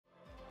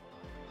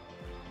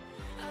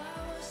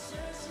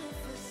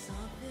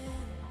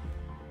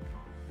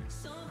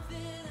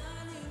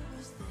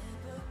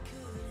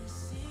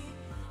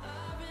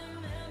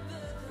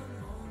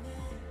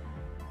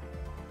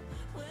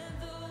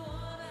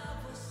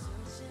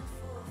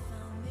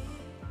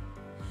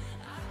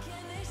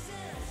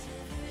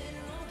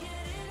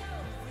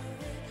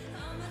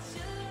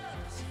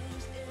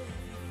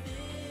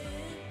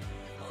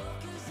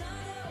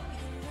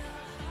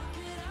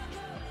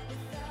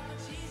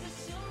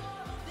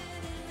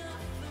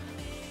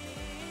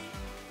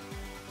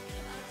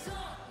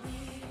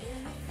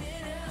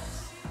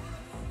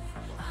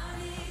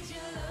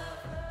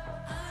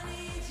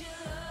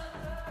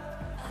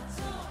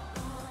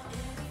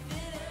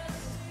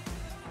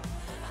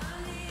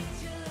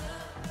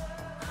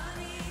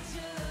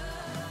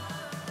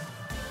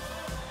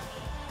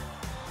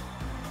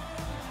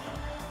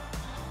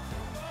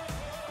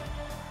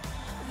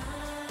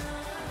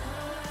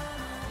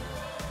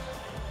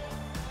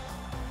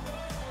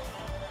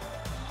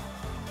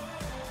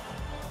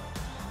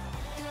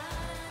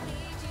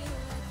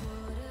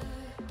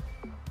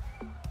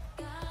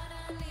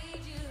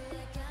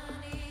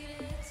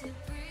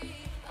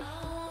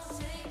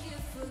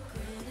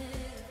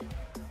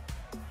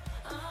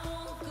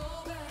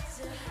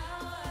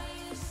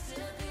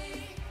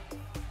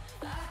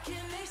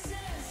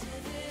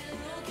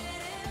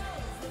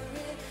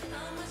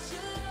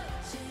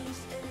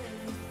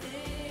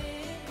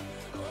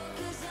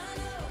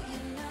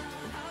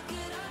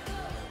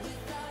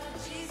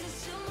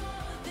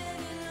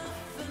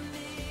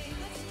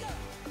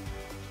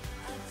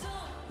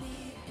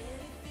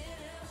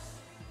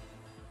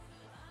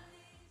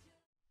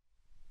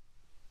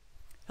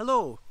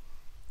Hello,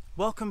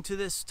 welcome to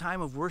this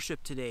time of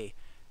worship today.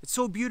 It's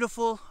so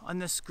beautiful on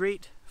this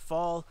great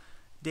fall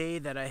day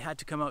that I had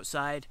to come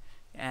outside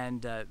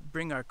and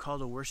bring our call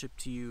to worship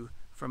to you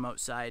from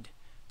outside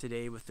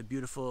today with the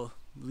beautiful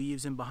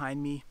leaves in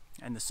behind me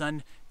and the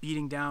sun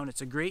beating down. It's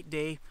a great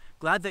day.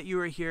 Glad that you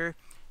are here,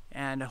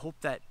 and I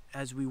hope that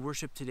as we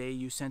worship today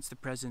you sense the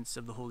presence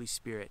of the Holy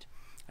Spirit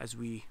as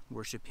we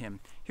worship Him.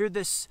 Hear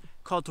this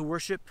call to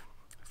worship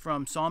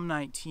from Psalm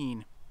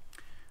 19.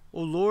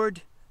 O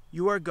Lord,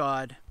 you are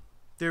God,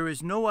 there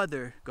is no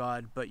other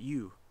God but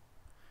you.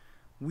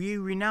 We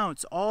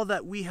renounce all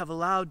that we have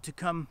allowed to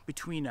come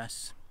between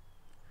us.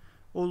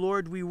 O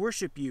Lord, we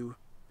worship you.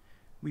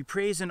 We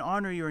praise and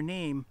honor your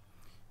name.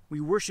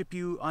 We worship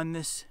you on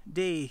this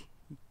day,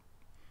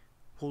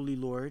 Holy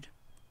Lord,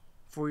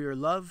 for your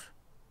love,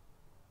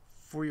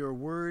 for your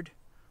word,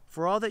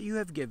 for all that you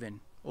have given.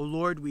 O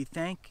Lord, we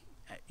thank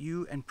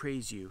you and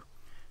praise you.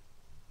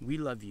 We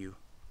love you.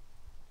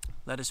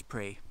 Let us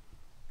pray.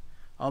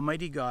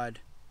 Almighty God,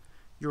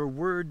 your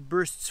word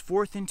bursts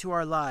forth into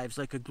our lives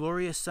like a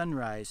glorious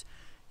sunrise.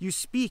 You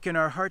speak and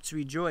our hearts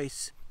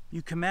rejoice.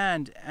 You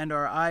command and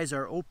our eyes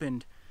are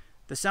opened.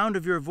 The sound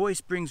of your voice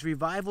brings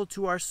revival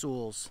to our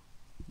souls.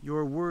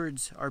 Your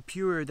words are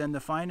purer than the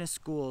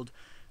finest gold.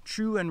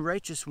 True and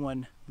righteous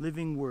one,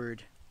 living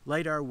word,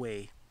 light our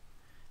way.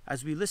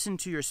 As we listen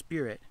to your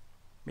Spirit,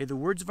 may the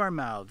words of our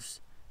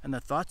mouths and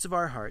the thoughts of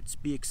our hearts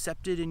be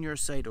accepted in your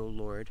sight, O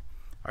Lord,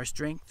 our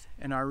strength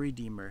and our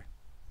Redeemer.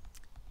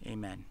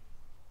 Amen.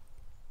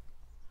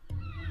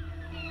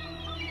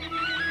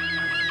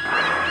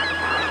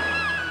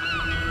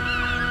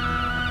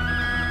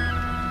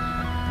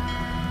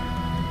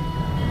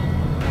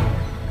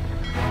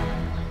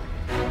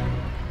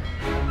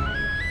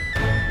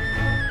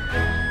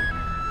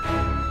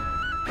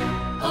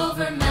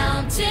 Over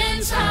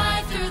mountains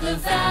high, through the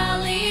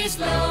valleys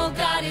low,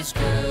 God is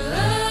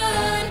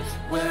good.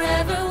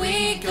 Wherever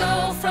we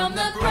go, from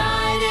the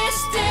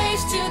brightest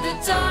days to the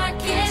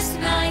darkest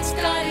nights,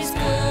 God is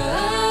good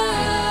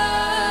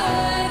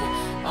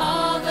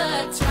all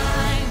the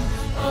time.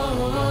 Oh,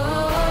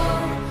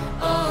 oh,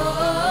 oh,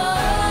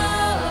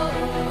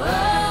 oh,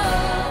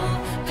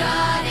 oh,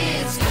 God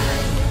is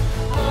good.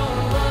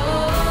 Oh,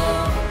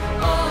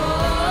 oh,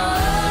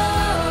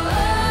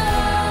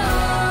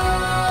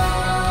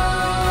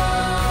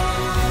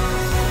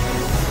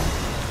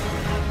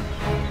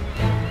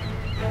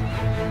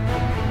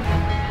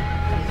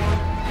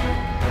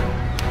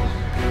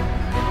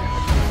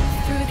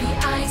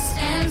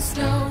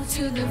 snow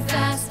to the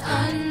vast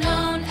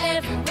unknown,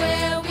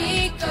 everywhere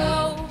we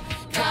go,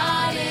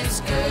 God is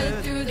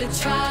good. Through the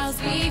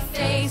trials we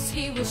face,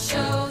 He will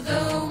show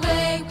the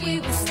way. We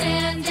will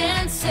stand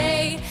and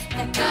say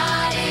that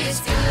God is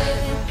good.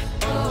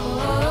 Oh,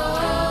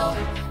 oh,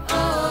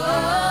 oh,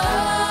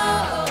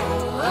 oh,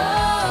 oh,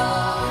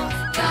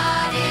 oh,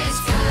 God is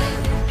good.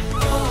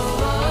 Oh,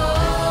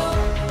 oh,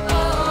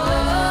 oh,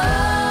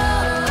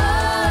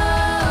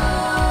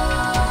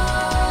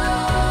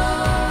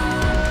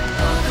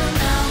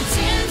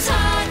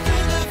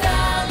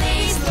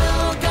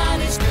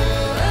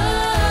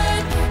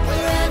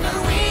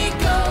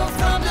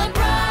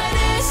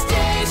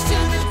 days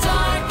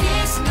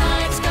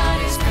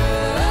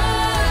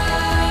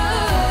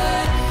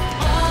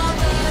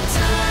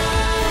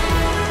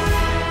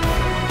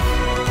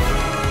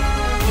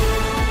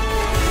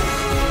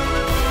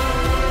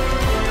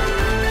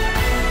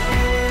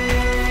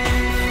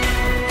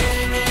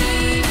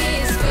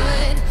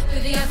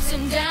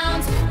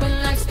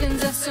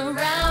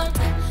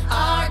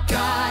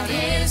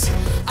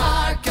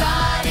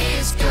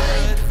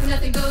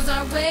nothing goes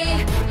our way,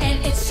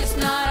 and it's just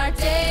not our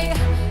day.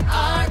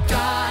 Our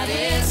God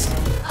is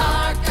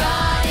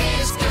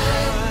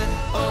good.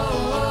 Oh,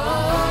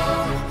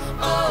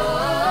 oh, oh,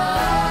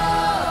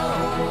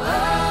 oh,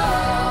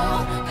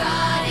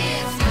 God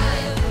is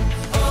good.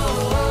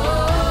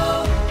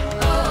 Oh,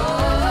 oh,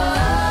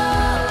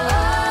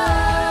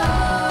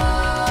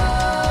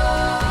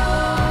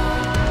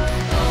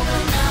 over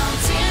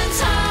mountains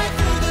high,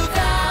 through the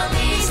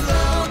valleys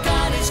low,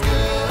 God is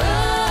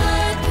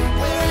good.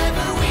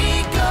 Wherever we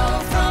go,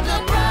 from the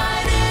bright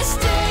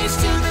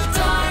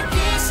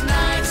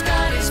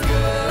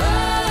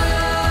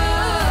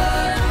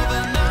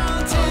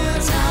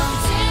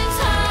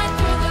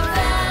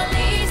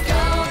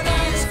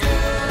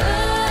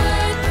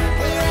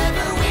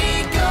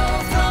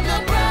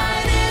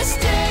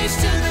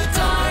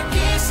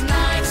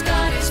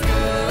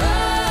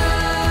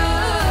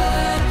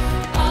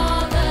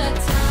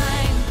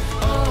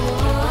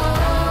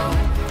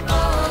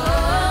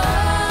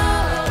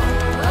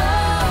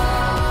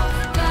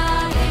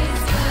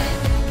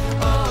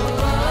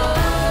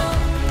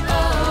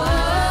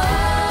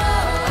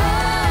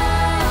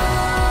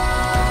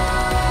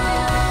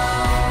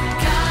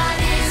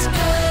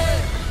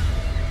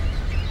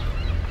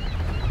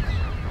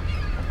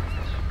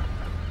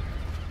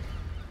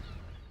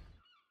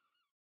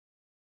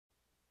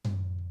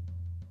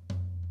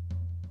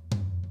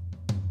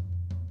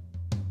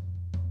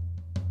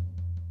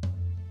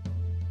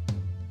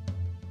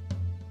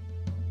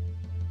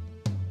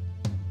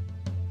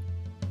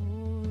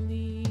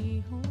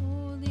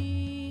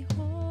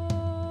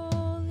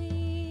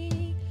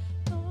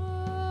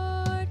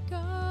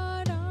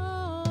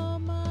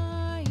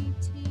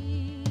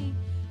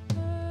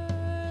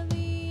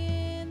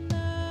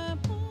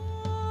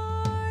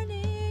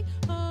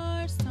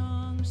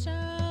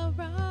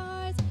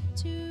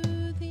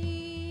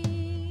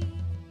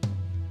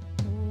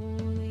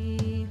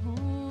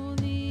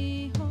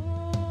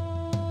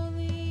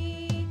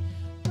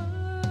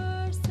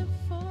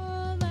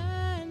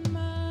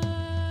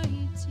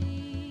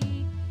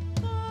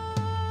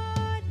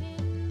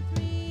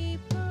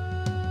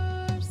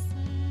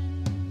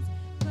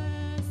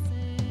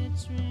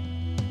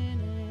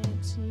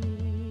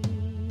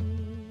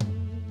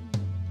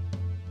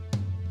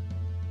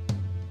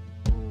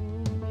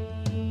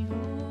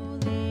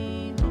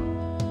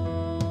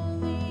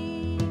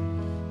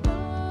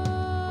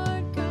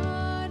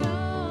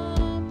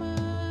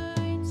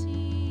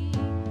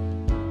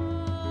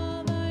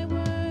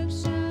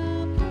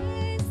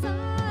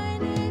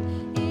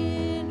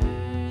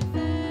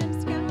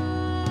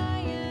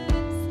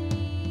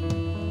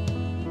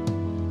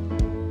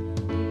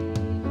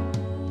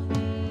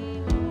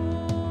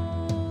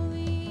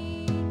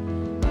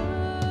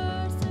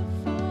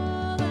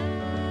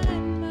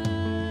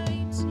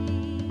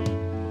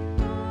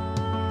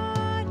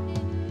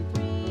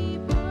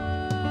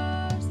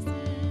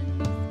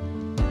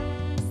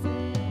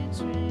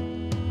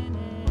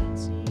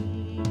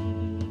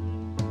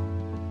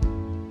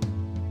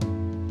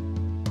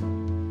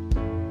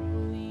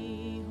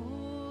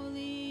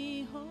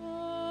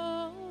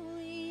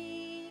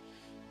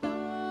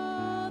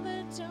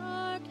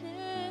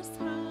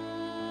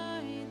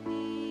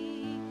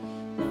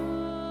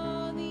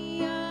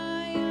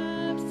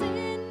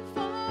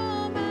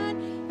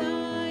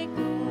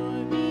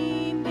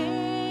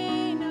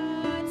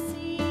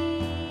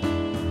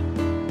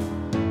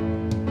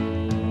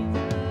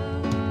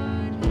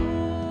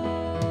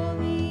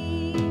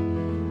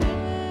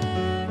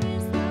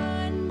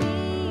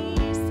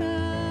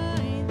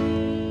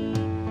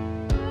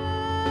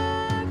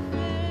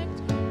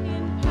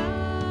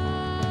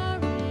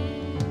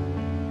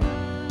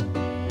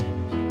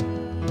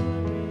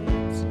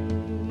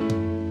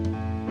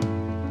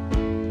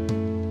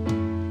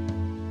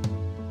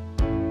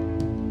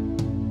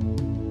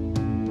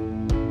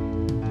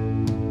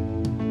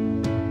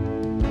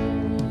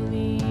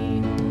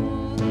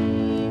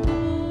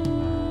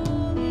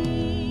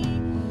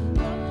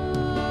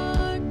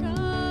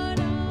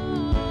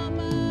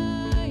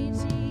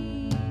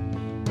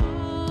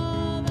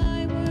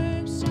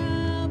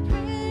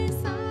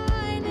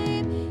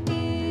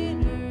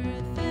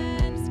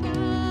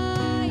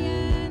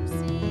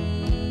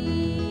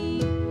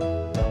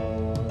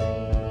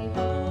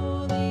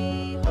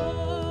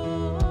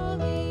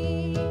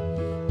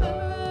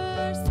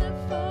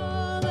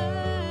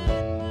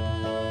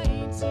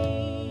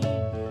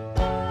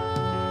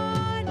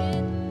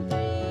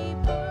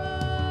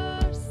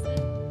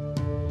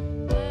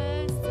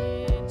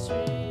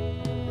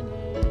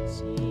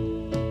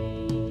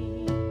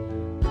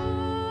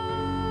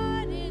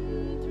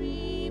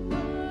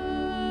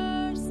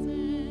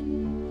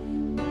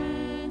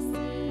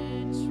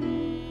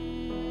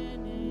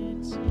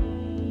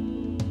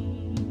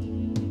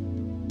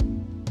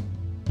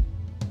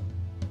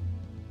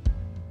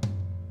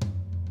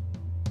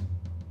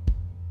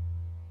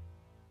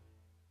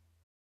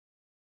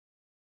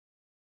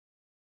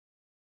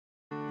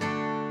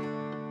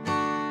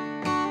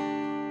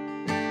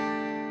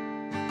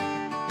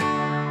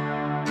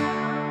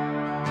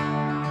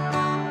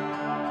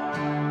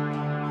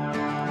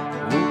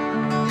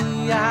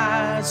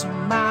eyes of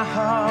my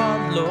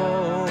heart,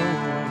 Lord.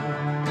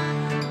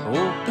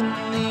 Open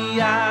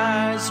the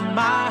eyes of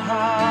my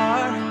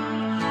heart.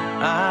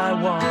 I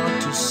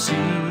want to see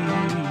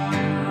you.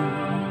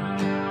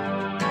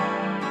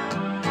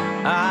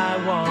 I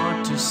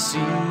want to see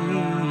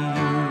you.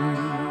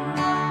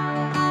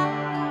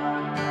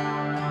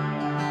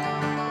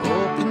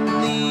 Open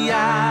the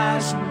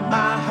eyes of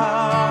my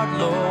heart,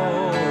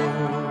 Lord.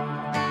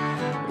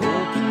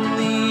 Open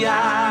the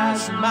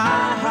eyes of my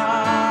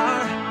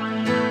heart.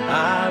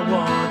 I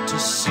want to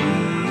see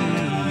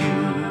you.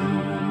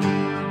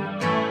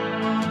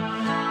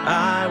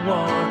 I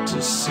want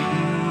to see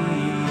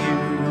you.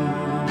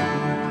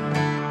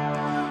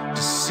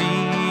 To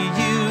see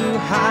you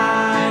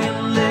high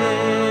and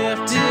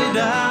lifted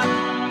up,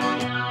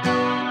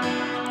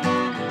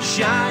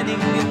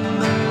 shining in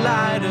the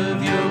light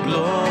of your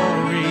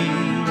glory.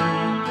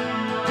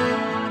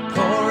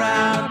 Pour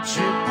out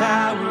your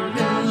power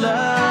and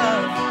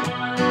love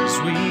as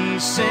we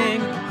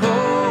sing,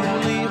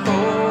 holy,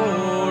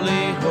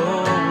 holy,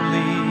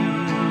 holy.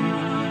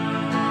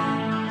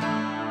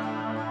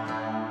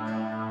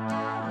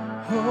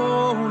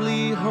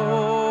 Holy,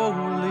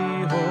 holy,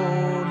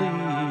 holy.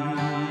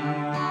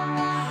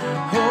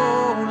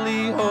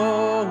 Holy,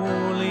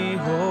 holy,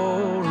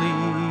 holy.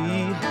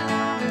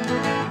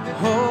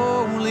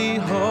 Holy,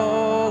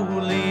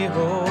 holy,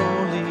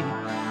 holy.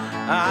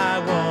 I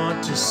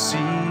want to see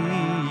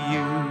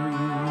you.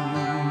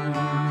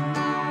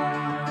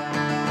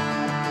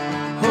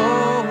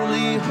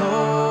 Holy,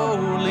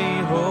 holy,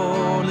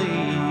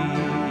 holy.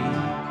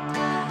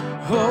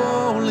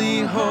 Holy,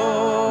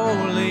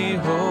 holy,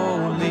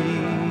 holy.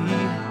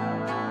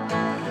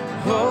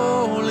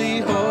 Holy,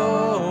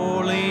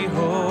 holy,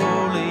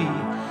 holy.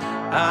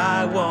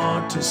 I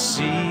want to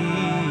see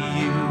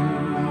you.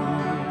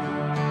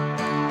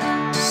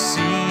 To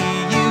see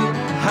you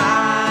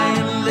high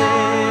and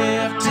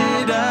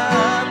lifted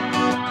up,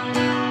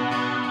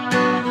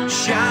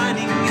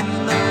 shining in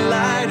the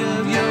light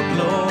of your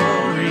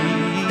glory.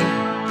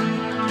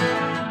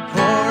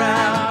 Pour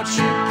out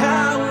your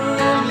power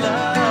and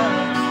love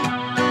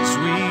as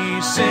we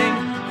sing,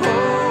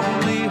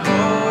 holy,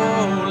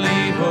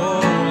 holy,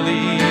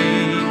 holy.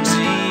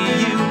 See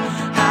you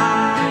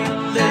high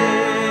and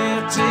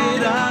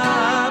lifted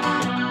up,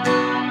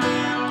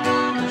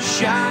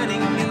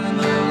 shining in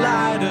the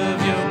light of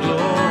your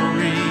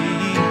glory.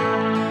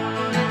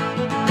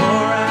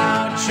 Pour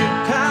out your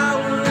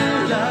power and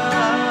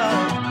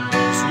love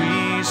as we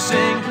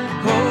sing,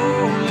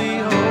 holy,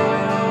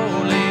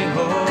 holy,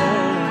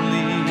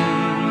 holy.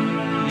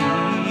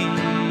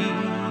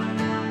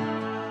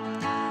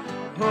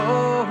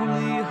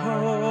 Holy,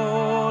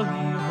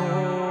 holy,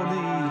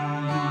 holy.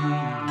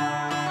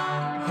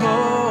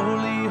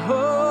 Holy,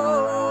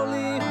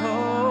 holy,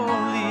 holy.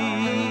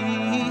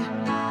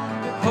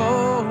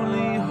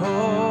 Holy,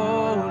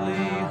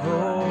 holy,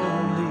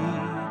 holy.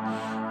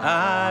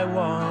 I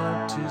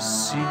want to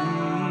see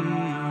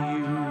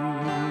you.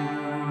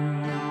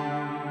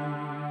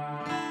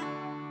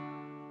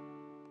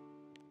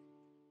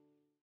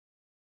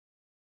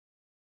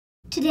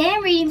 Today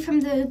I'm reading from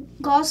the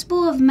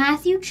Gospel of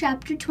Matthew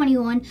chapter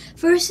 21,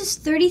 verses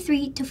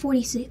 33 to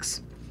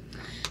 46.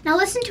 Now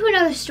listen to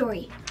another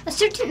story. A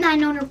certain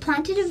landowner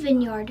planted a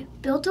vineyard,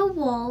 built a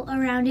wall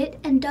around it,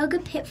 and dug a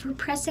pit for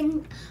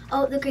pressing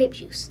out the grape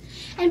juice,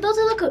 and built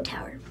a lookout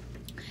tower.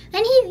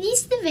 Then he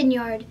leased the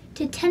vineyard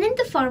to tenant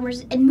the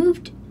farmers and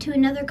moved to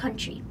another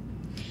country.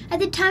 At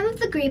the time of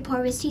the grape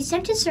harvest, he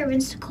sent his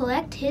servants to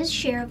collect his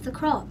share of the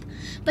crop.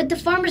 But the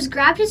farmers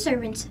grabbed his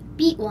servants,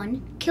 beat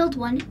one, killed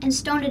one, and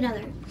stoned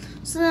another.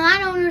 So the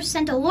landowner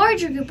sent a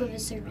larger group of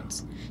his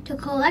servants to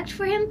collect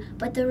for him,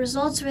 but the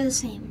results were the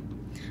same.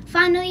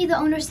 Finally, the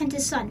owner sent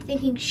his son,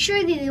 thinking,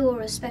 surely they will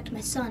respect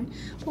my son.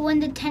 But when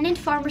the tenant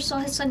farmers saw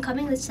his son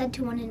coming, they said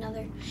to one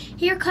another,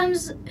 here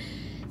comes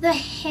the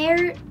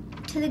heir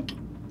to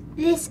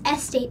this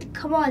estate.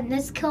 Come on,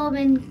 let's kill him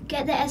and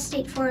get the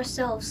estate for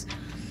ourselves.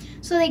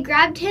 So they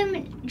grabbed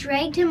him,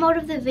 dragged him out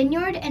of the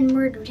vineyard, and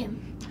murdered him.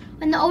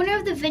 When the owner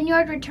of the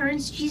vineyard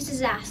returns,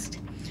 Jesus asked,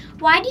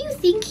 why do you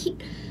think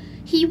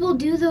he will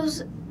do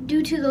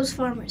to those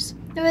farmers?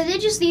 The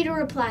religious leader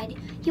replied,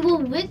 he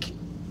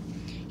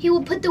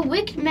will put the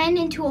wicked men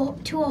into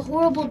a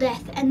horrible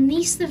death and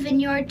lease the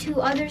vineyard to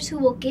others who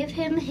will give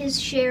him his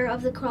share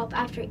of the crop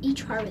after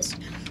each harvest.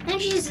 Then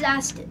Jesus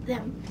asked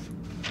them,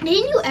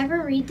 didn't you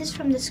ever read this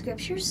from the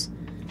scriptures?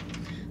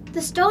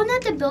 The stone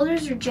that the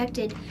builders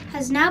rejected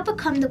has now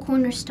become the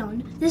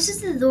cornerstone. This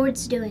is the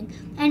Lord's doing,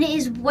 and it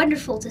is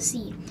wonderful to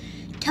see.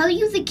 Tell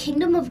you the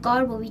kingdom of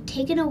God will be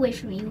taken away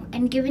from you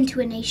and given to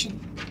a nation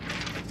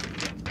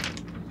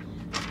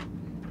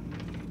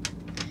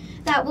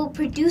that will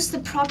produce the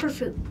proper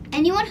fruit.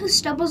 Anyone who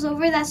stumbles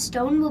over that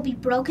stone will be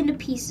broken to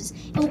pieces.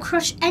 It will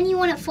crush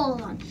anyone it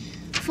falls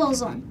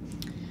on.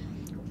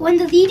 When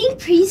the leading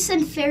priests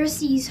and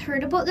Pharisees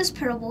heard about this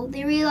parable,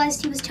 they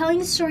realized he was telling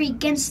the story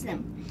against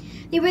them.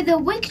 They were the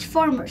wicked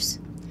farmers.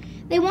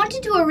 They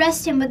wanted to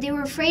arrest him, but they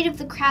were afraid of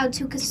the crowds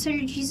who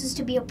considered Jesus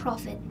to be a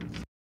prophet.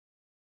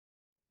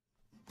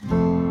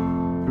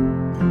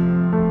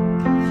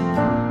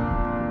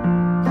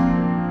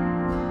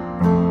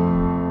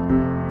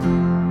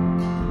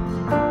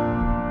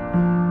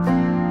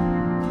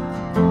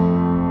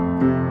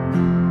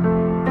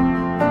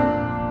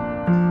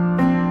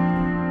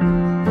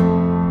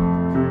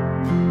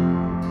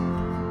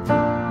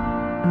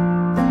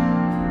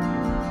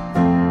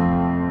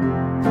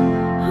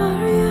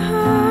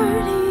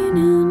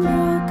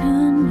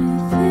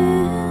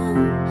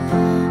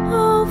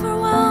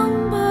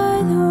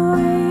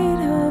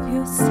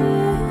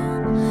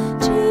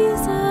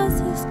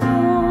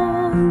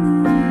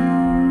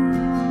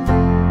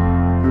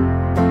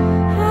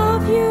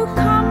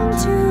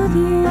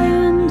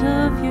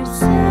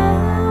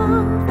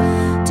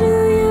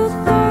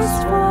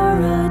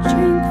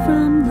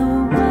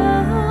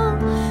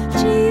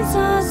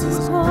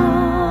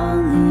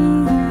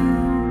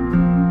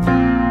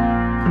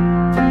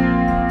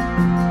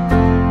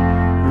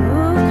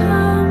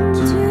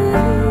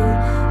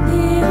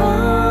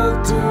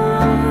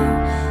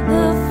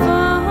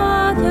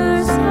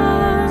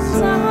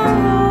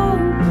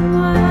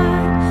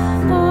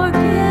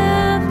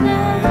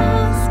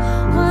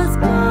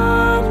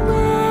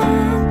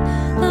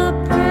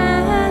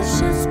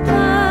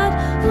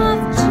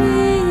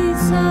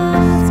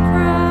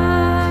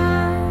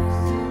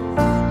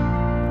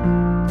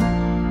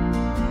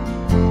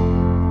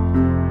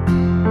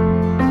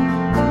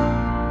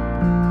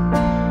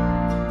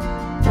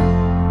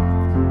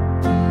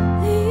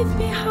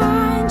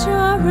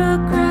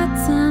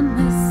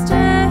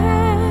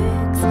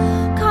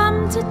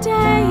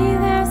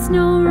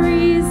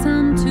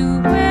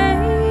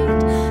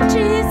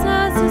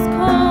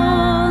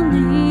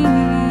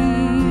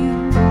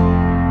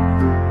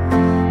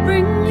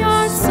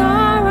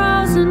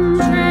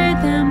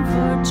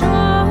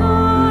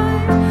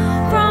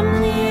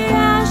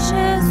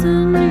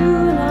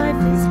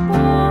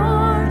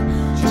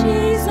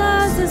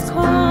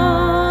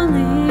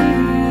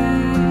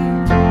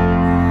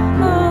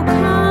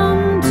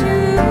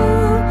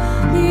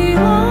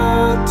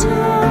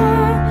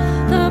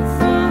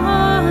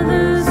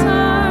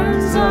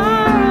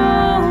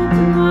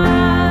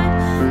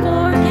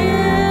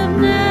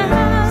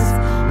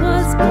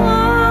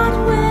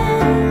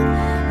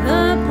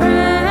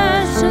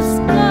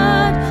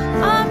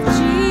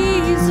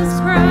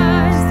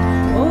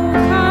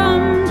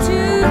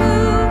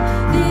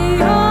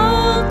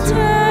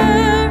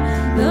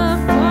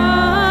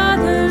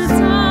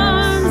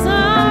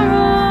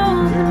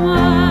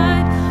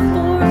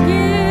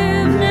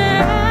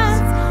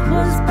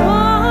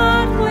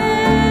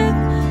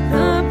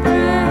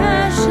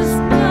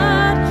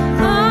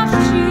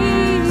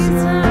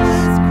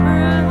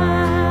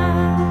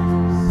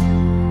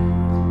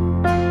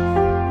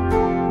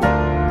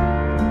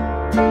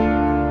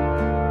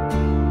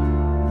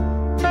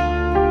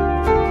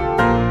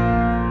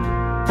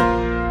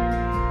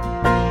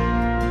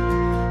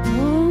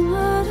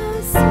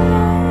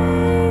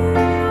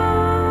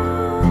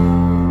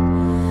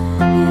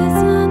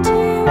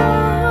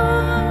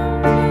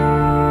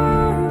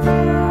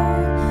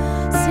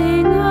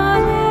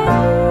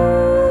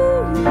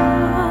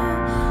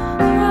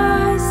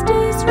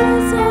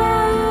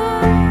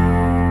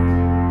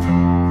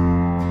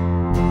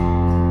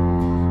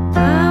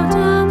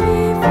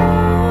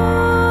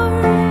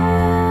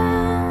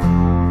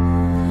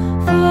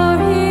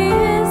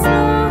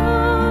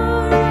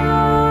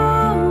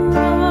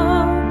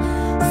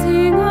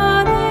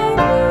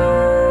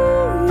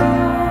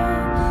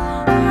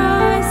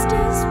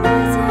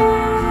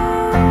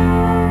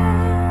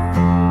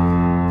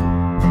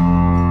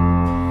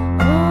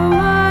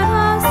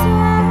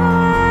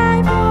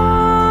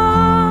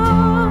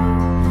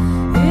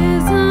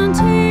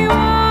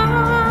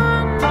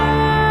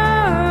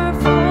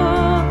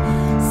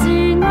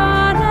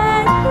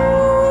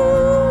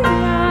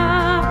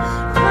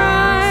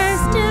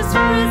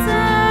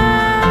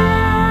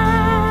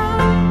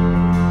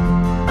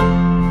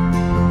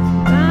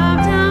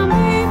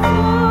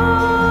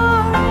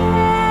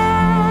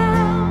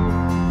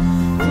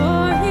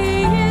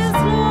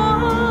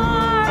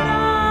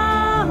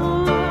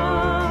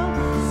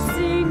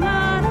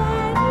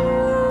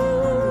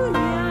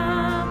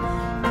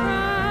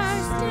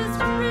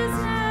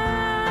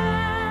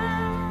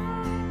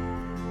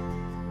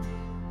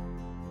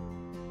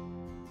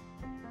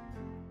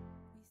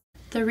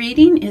 The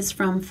reading is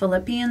from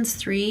Philippians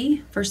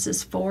 3,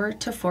 verses 4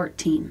 to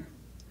 14.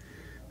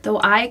 Though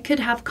I could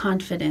have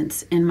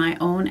confidence in my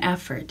own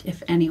effort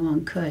if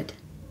anyone could.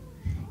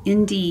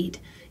 Indeed,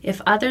 if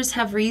others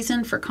have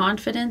reason for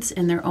confidence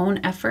in their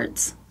own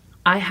efforts,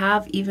 I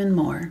have even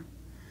more.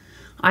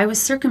 I was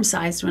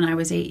circumcised when I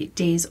was 8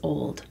 days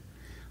old.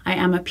 I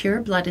am a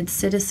pure-blooded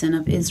citizen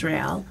of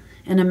Israel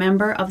and a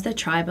member of the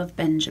tribe of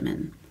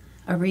Benjamin,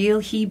 a real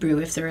Hebrew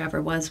if there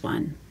ever was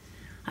one.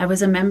 I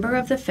was a member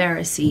of the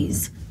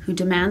Pharisees, who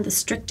demand the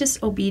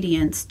strictest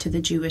obedience to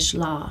the Jewish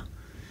law.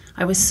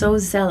 I was so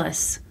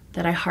zealous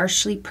that I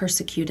harshly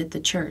persecuted the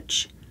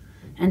church.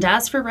 And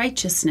as for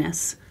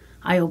righteousness,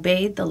 I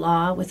obeyed the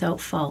law without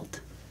fault.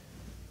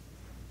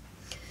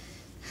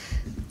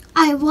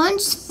 I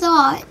once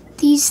thought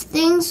these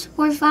things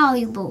were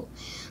valuable,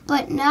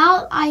 but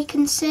now I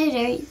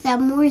consider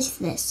them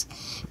worthless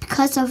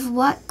because of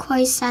what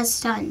Christ has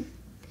done.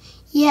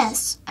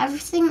 Yes,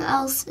 everything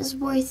else is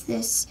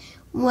worthless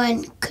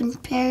when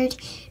compared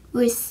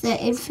with the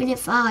infinite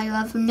value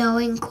of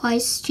knowing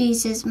Christ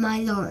Jesus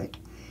my Lord.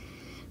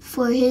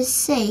 For his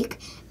sake,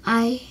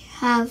 I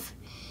have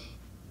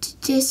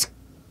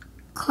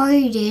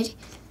discarded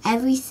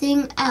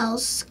everything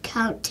else,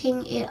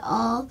 counting it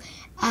all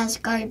as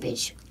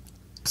garbage,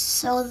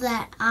 so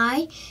that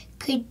I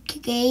could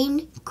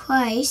gain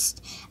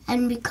Christ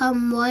and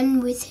become one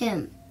with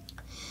him.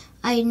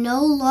 I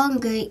no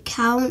longer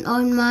count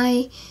on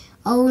my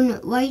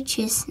own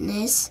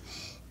righteousness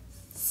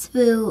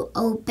through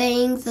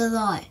obeying the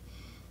law.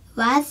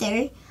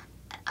 Rather,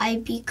 I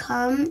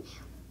become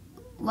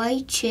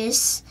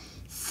righteous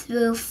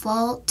through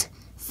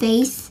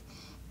faith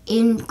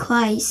in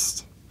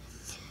Christ.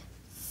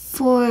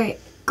 For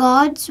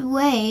God's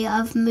way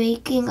of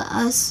making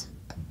us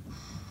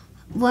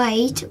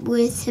right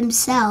with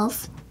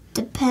himself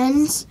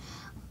depends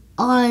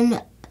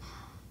on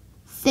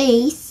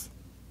faith.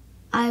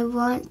 I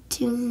want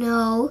to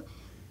know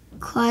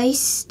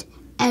Christ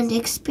and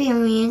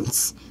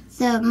experience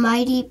the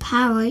mighty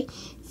power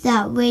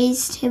that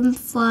raised him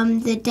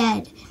from the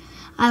dead.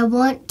 I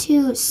want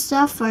to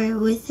suffer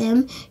with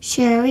him,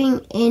 sharing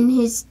in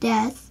his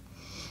death,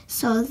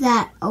 so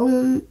that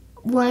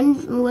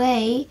one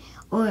way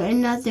or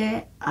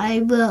another I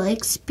will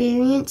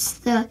experience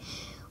the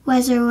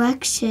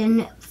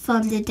resurrection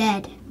from the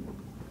dead.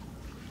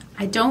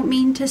 I don't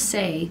mean to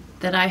say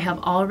that I have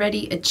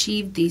already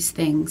achieved these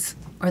things,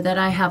 or that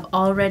I have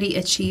already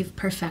achieved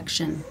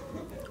perfection,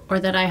 or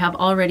that I have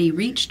already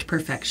reached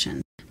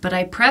perfection, but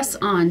I press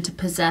on to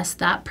possess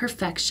that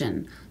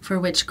perfection for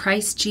which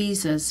Christ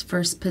Jesus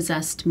first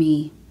possessed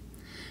me.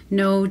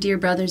 No, dear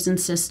brothers and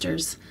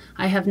sisters,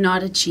 I have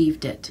not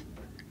achieved it,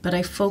 but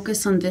I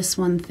focus on this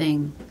one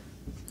thing,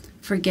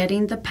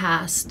 forgetting the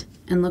past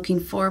and looking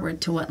forward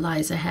to what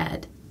lies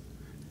ahead.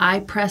 I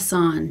press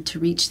on to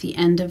reach the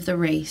end of the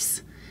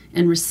race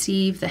and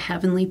receive the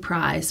heavenly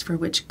prize for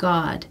which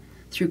God,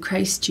 through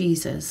Christ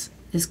Jesus,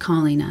 is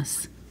calling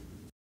us.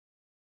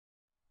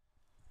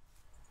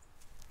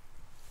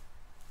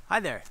 Hi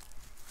there.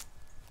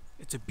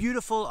 It's a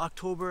beautiful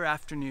October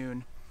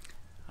afternoon.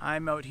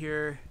 I'm out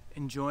here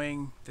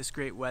enjoying this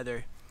great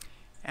weather,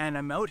 and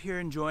I'm out here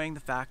enjoying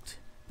the fact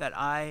that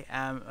I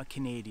am a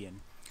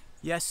Canadian.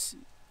 Yes,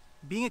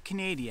 being a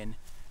Canadian,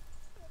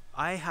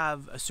 I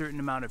have a certain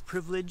amount of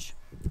privilege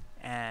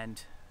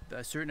and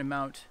a certain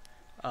amount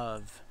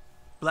of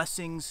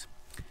blessings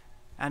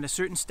and a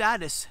certain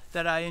status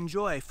that I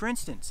enjoy. For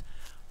instance,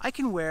 I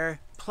can wear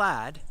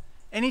plaid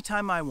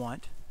anytime I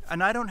want,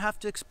 and I don't have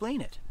to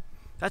explain it.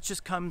 That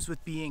just comes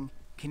with being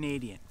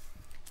Canadian.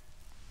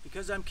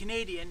 Because I'm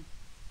Canadian,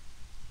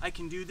 I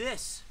can do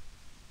this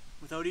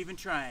without even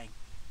trying.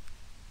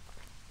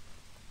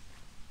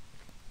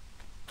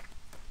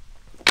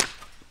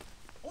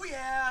 Oh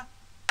yeah!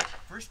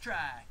 First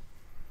try.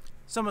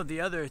 Some of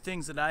the other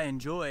things that I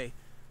enjoy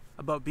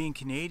about being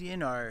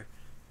Canadian are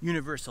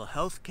universal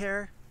health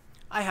care.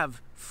 I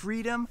have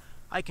freedom.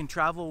 I can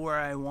travel where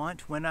I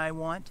want, when I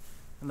want,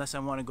 unless I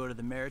want to go to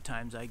the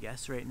Maritimes, I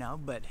guess, right now.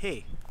 But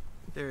hey,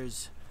 there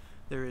is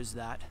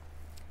that.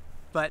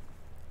 But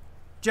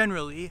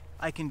generally,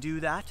 I can do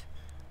that.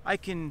 I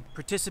can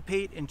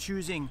participate in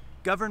choosing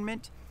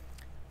government.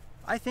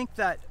 I think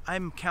that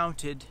I'm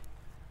counted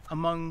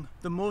among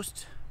the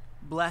most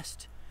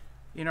blessed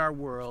in our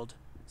world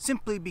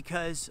simply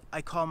because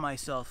I call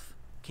myself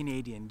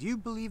Canadian. Do you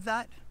believe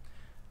that?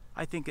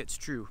 I think it's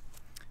true.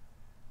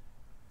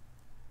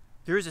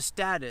 There is a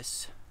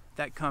status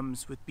that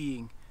comes with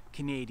being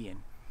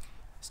Canadian.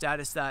 A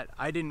status that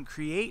I didn't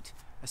create,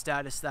 a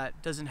status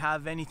that doesn't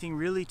have anything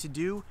really to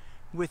do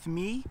with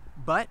me,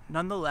 but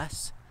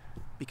nonetheless,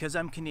 because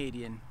I'm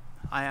Canadian,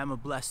 I am a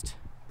blessed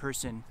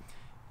person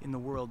in the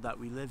world that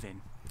we live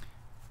in.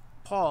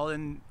 Paul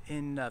in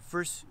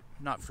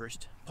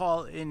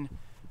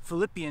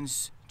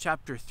Philippians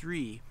chapter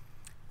 3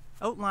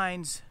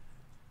 outlines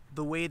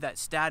the way that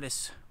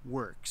status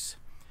works.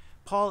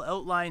 Paul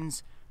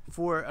outlines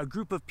for a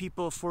group of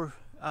people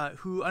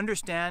who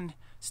understand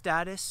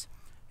status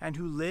and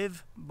who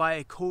live by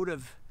a code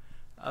of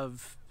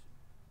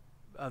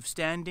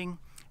standing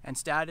and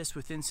status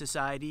within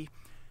society,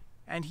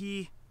 and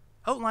he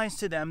outlines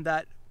to them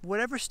that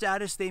whatever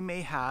status they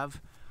may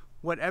have,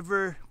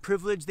 whatever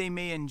privilege they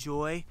may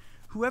enjoy,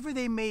 whoever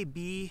they may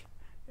be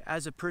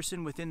as a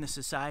person within the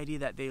society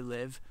that they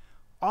live,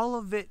 all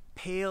of it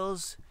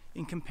pales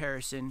in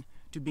comparison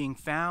to being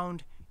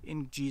found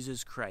in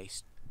Jesus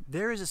Christ.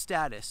 There is a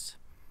status,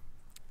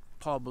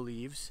 Paul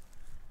believes,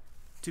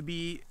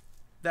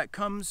 that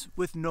comes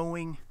with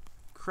knowing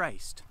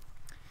Christ.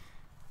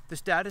 The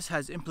status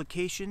has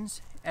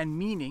implications and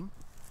meaning,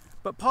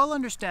 but Paul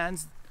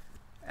understands,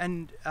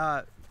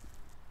 but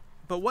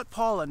what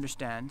Paul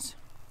understands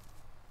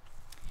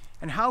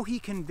and how he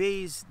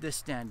conveys this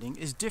standing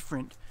is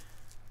different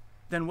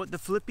than what the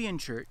Philippian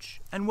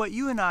church and what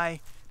you and I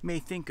may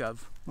think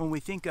of when we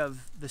think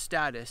of the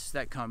status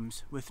that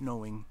comes with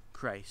knowing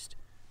Christ.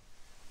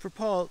 For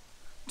Paul,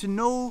 to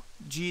know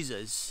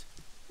Jesus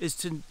is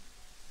to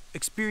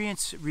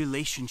experience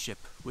relationship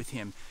with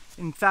him.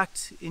 In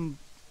fact,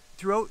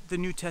 throughout the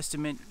New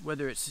Testament,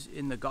 whether it's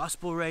in the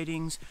gospel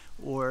writings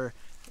or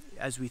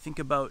as we think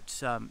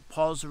about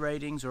Paul's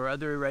writings or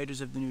other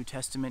writers of the New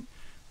Testament,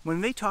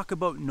 when they talk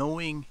about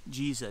knowing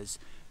Jesus,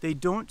 they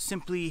don't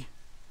simply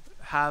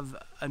have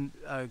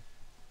a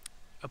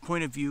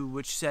point of view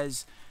which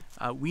says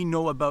we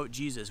know about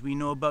Jesus, we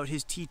know about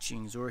his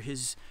teachings or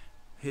his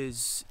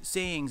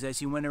sayings as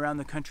he went around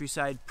the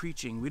countryside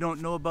preaching. We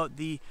don't know about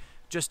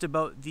just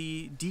about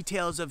the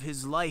details of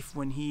his life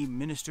when he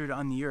ministered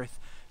on the earth.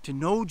 To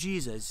know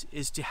Jesus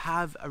is to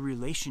have a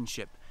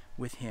relationship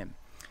with him.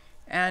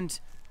 And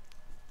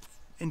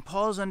in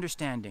Paul's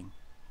understanding,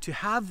 to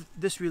have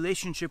this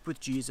relationship with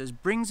Jesus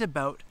brings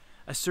about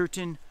a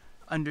certain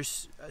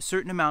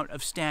amount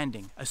of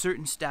standing, a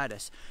certain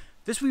status.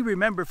 This we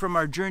remember from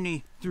our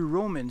journey through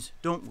Romans,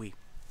 don't we?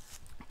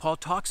 Paul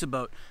talks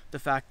about the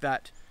fact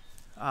that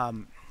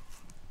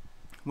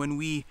when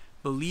we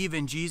believe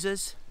in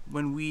Jesus,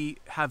 when we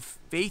have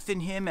faith in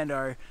him and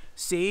are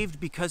saved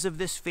because of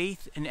this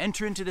faith and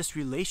enter into this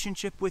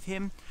relationship with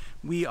him,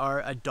 we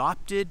are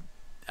adopted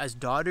as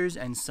daughters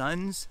and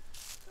sons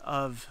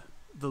of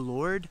the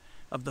Lord,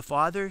 of the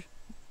Father.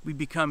 We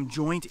become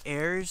joint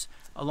heirs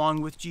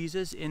along with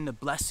Jesus in the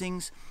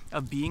blessings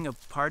of being a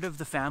part of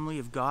the family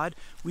of God.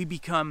 We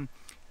become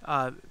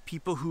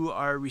people who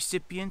are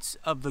recipients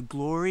of the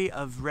glory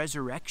of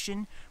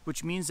resurrection,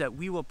 which means that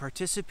we will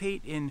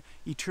participate in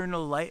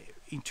eternal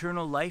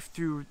life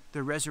through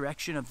the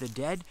resurrection of the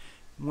dead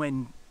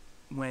when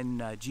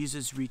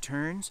Jesus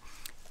returns.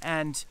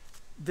 And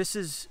this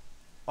is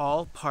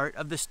all part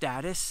of the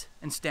status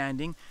and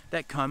standing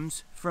that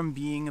comes from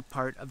being a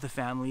part of the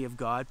family of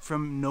God,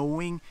 from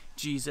knowing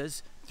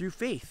Jesus through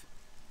faith.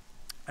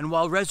 And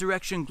while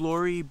resurrection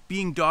glory,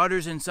 being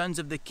daughters and sons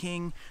of the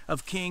King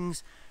of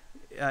Kings,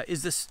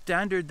 is the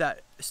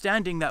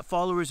standing that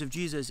followers of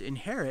Jesus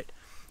inherit,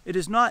 it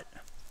is not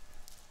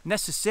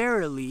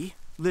necessarily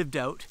lived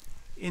out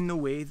in the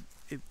way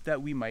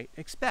that we might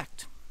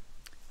expect.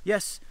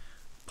 Yes,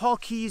 Paul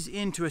keys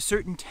into a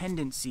certain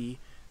tendency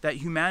that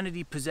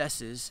humanity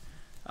possesses,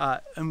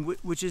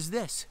 which is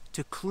this: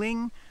 to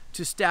cling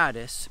to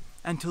status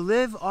and to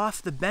live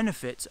off the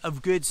benefits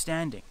of good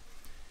standing.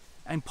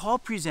 And Paul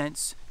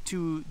presents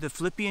to the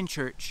Philippian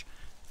church,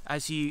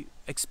 as he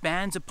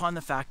expands upon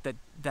the fact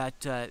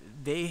that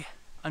they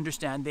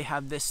understand they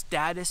have this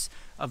status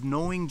of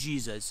knowing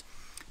Jesus,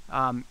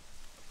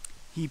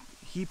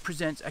 he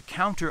presents a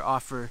counter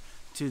offer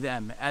to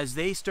them as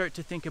they start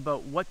to think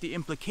about what the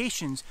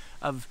implications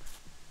of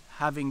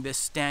having this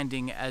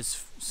standing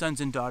as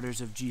sons and daughters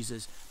of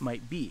Jesus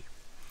might be.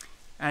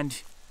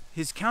 And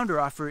his counter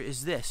offer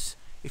is this: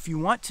 if you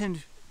want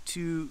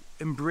to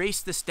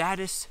embrace the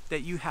status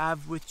that you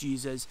have with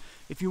Jesus,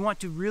 if you want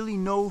to really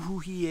know who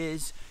he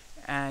is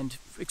and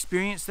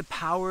experience the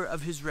power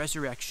of his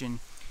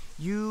resurrection,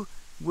 you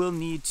will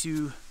need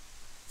to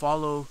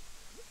follow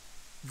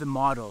the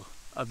model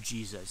of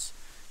Jesus.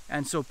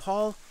 And so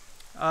Paul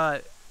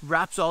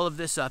wraps all of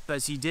this up,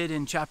 as he did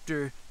in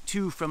chapter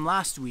 2 from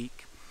last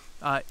week,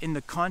 in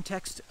the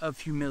context of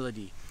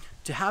humility.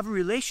 To have a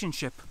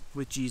relationship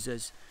with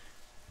Jesus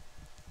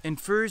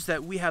infers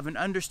that we have an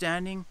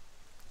understanding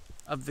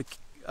of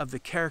the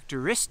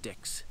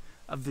characteristics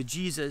of the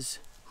Jesus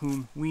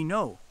whom we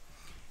know.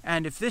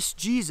 And if this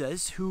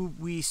Jesus, who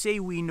we say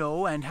we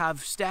know and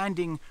have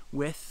standing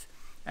with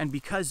and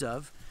because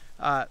of,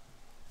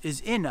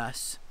 is in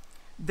us,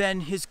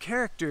 then his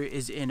character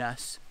is in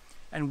us,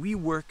 and we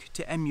work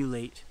to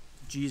emulate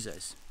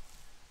Jesus.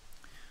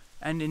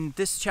 And in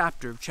this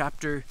chapter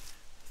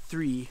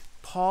 3,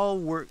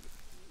 Paul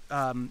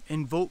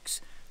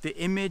invokes the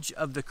image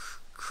of the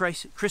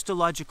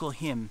Christological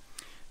hymn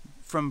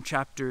from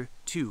chapter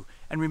 2.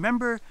 And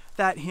remember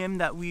that hymn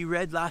that we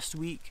read last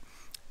week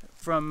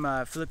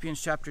from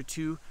Philippians chapter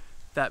 2,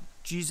 that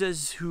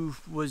Jesus, who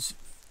was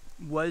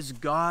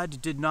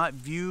God, did not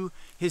view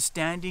his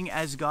standing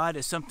as God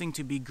as something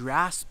to be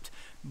grasped,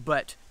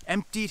 but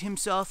emptied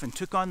himself and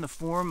took on the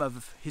form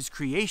of his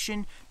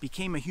creation,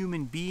 became a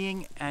human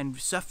being, and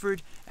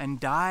suffered and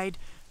died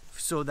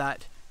so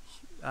that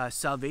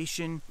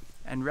salvation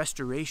and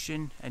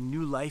restoration and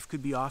new life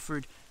could be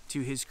offered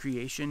to his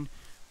creation.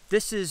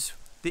 This is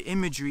the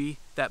imagery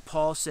that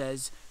Paul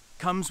says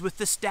comes with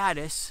the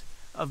status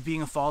of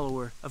being a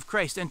follower of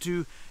Christ. And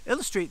to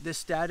illustrate this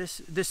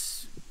status,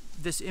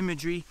 this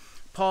imagery,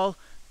 Paul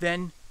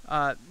then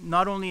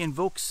not only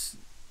invokes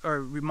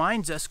or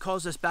reminds us,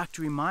 calls us back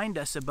to remind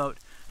us about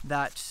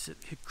that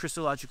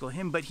Christological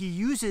hymn, but he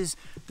uses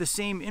the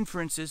same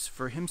inferences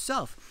for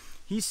himself.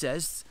 He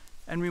says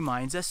and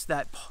reminds us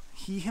that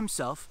he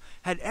himself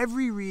had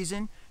every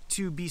reason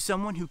to be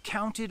someone who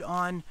counted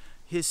on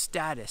his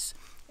status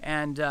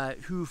and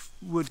who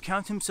would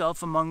count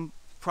himself among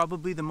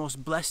probably the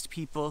most blessed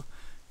people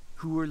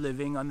who were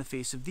living on the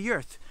face of the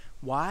earth.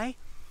 Why?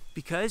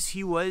 Because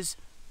he was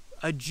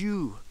a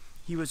Jew.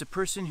 He was a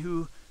person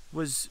who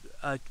was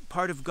a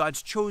part of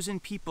God's chosen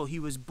people. He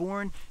was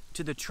born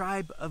to the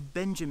tribe of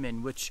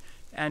Benjamin,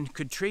 and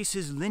could trace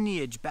his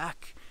lineage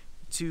back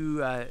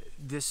to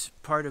this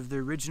part of the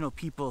original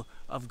people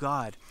of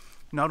God.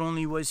 Not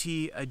only was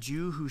he a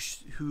Jew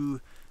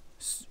who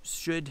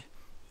should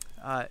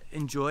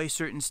enjoy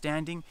certain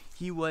standing,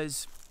 he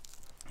was,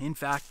 in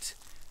fact,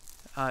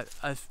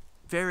 a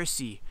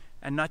Pharisee.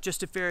 And not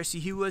just a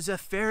Pharisee, he was a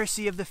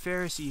Pharisee of the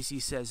Pharisees, he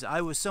says.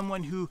 I was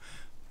someone who,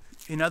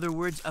 in other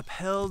words,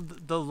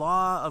 upheld the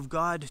law of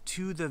God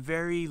to the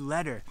very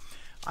letter.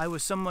 I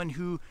was someone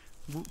who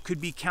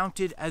could be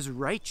counted as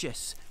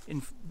righteous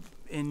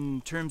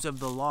in terms of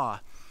the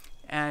law.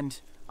 And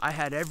I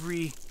had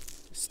every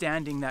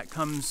standing that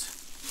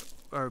comes,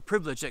 or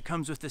privilege that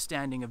comes with the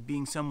standing of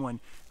being someone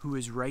who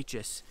is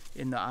righteous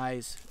in the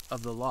eyes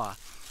of the law.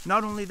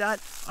 Not only that,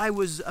 I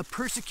was a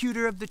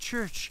persecutor of the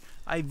church.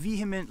 I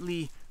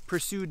vehemently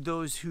pursued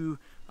those who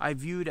I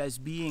viewed as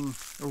being,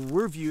 or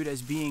were viewed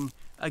as being,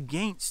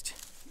 against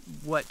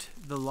what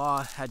the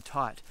law had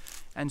taught.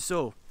 And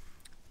so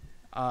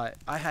I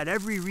had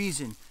every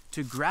reason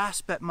to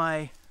grasp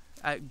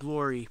at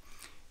glory.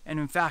 And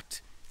in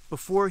fact,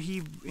 before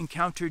he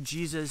encountered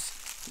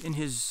Jesus in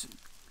his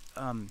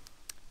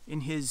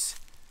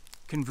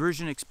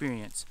conversion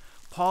experience,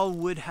 Paul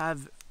would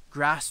have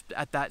grasped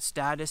at that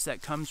status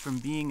that comes from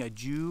being a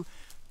Jew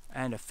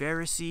and a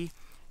Pharisee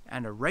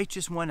and a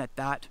righteous one at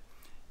that,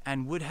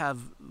 and would have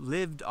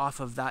lived off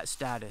of that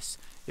status.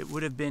 It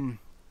would have been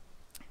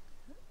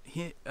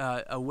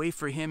a way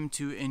for him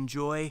to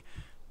enjoy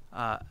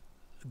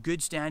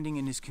good standing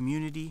in his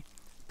community,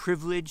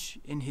 privilege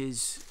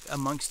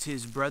amongst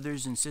his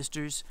brothers and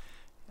sisters,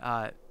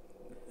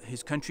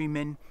 his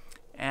countrymen,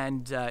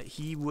 and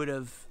he would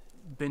have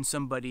been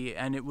somebody,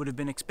 and it would have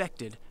been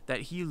expected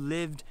that he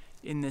lived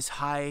in this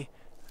high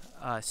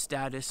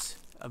status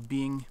of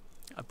being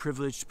a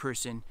privileged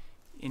person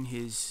in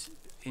his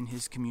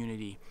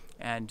community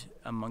and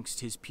amongst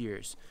his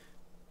peers.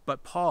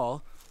 But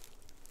Paul,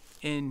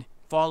 in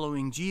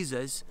following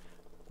Jesus,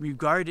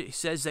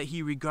 says that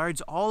he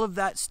regards all of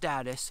that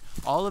status,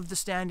 all of the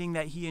standing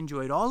that he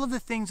enjoyed, all of the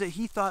things that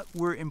he thought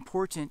were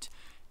important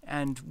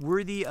and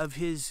worthy of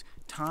his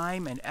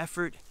time and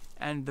effort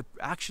and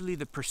actually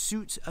the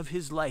pursuits of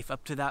his life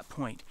up to that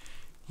point.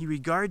 He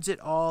regards it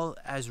all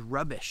as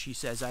rubbish. He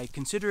says, I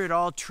consider it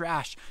all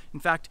trash. In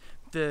fact,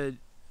 the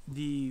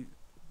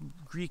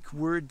Greek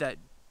word that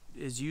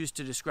is used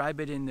to describe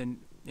it in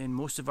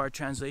most of our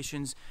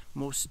translations,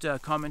 most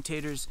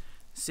commentators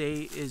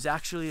say is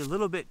actually a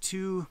little bit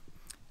too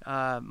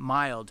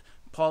mild.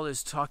 Paul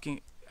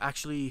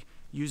actually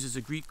uses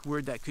a Greek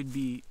word that could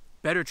be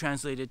better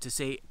translated to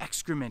say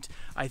excrement.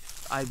 I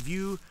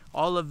view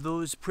all of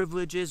those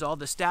privileges, all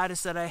the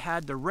status that I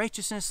had, the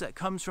righteousness that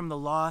comes from the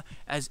law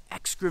as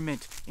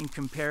excrement in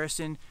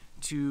comparison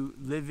to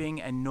living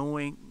and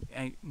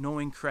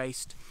knowing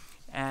Christ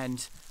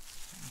and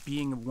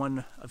being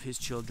one of his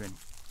children.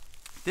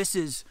 This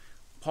is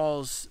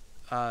Paul's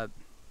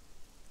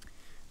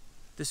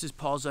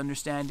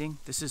understanding.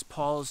 This is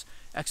Paul's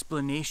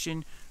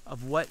explanation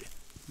of what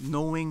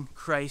knowing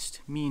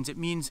Christ means. It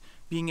means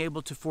being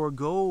able to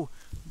forego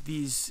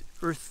these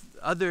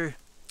other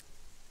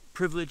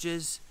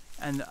privileges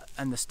and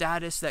the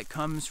status that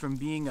comes from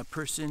being a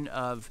person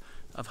of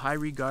high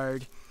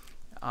regard.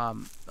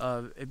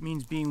 It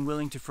means being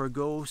willing to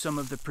forego some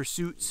of the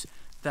pursuits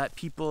that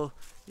people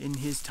in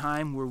his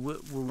time were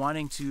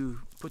wanting to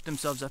put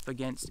themselves up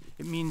against.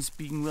 It means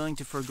being willing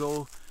to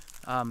forego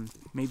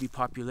maybe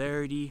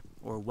popularity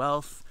or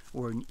wealth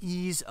or an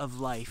ease of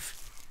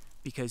life,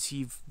 because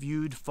he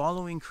viewed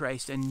following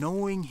Christ and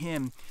knowing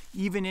him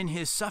even in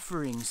his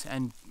sufferings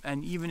and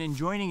even in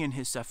joining in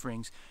his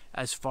sufferings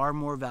as far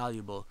more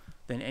valuable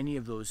than any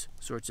of those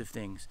sorts of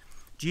things.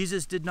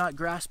 Jesus did not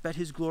grasp at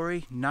his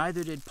glory,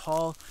 neither did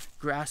Paul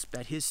grasp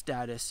at his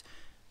status,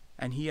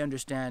 and he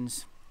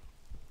understands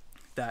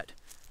that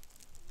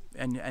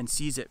and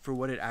sees it for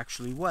what it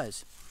actually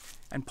was.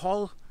 And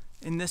Paul,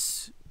 in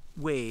this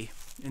way,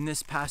 in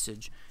this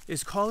passage,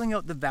 is calling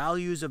out the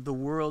values of the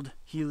world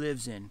he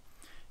lives in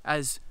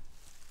as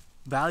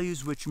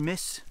values which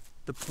miss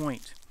the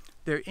point.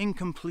 They're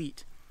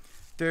incomplete.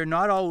 They're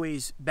not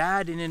always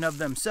bad in and of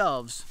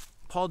themselves,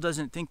 Paul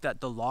doesn't think that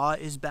the law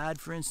is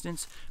bad, for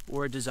instance,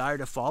 or a desire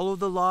to follow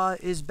the law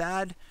is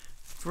bad,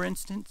 for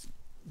instance,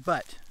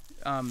 but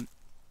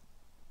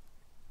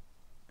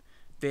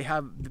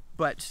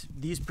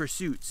these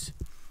pursuits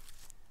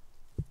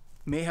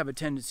may have a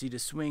tendency to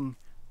swing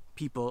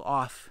people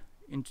off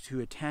into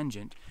a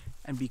tangent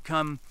and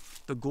become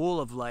the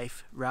goal of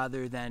life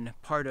rather than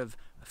part of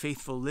a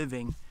faithful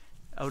living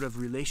out of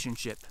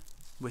relationship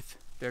with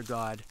their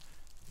God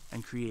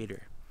and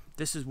Creator.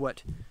 This is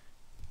what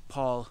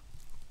Paul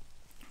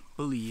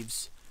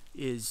believes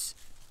is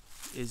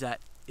at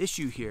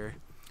issue here,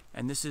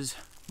 and this is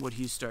what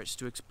he starts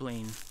to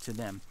explain to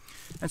them.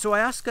 And so I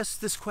ask us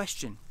this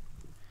question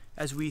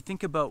as we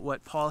think about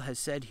what Paul has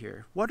said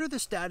here. What are the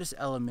status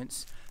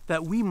elements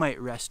that we might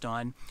rest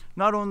on,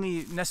 not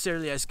only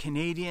necessarily as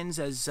Canadians,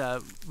 as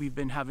we've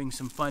been having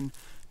some fun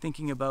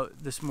thinking about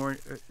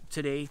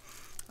today.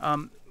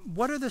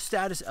 What are the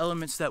status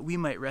elements that we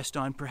might rest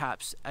on,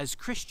 perhaps as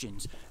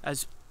Christians,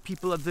 as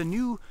people of the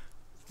new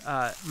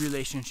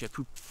relationship,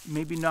 who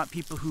maybe not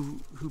people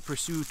who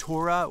pursue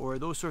Torah or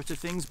those sorts of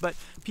things, but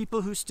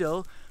people who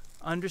still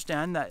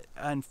understand that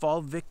and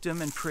fall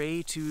victim and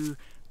prey to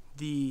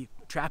the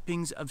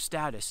trappings of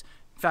status.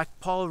 In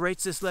fact, Paul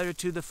writes this letter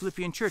to the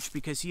Philippian church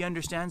because he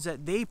understands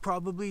that they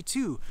probably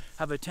too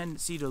have a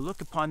tendency to look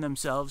upon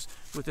themselves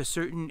with a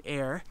certain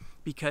air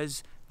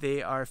because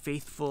they are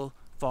faithful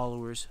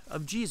followers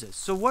of Jesus.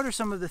 So what are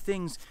some of the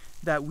things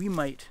that we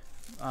might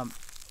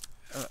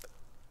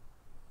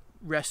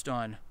rest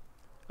on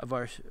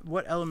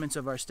what elements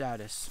of our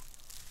status?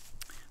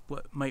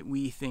 What might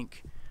we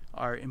think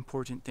are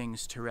important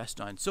things to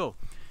rest on? So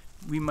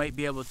we might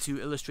be able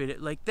to illustrate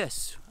it like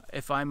this.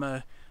 If I'm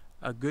a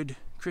good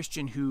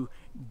Christian who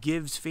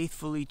gives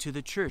faithfully to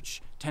the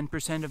church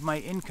 10% of my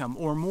income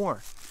or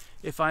more,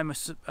 if I'm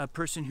a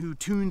person who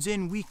tunes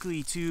in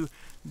weekly to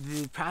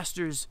the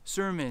pastor's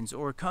sermons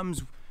or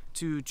comes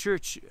to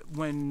church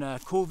when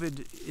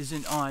COVID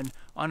isn't on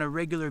a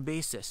regular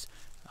basis,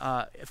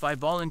 if I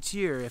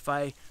volunteer, if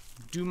I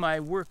do my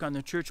work on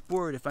the church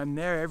board, if I'm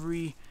there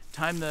every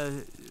time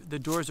the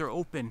doors are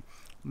open,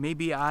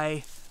 maybe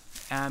I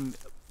am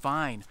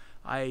fine.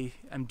 I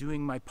am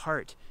doing my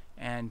part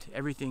and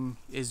everything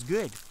is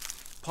good.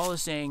 Paul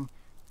is saying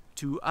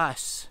to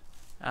us,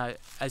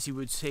 as he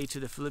would say to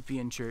the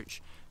Philippian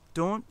church,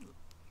 don't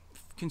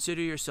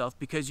consider yourself,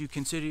 because you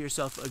consider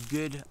yourself a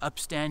good,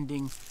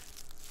 upstanding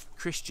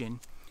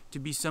Christian, to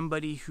be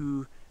somebody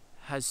who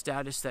has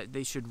status that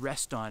they should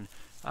rest on.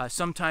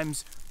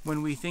 Sometimes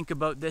when we think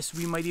about this,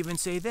 we might even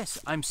say this: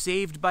 I'm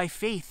saved by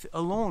faith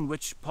alone,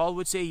 which Paul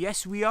would say,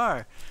 yes, we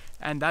are.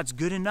 And that's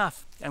good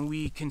enough. And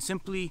we can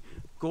simply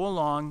go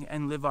along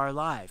and live our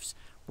lives.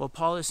 Well,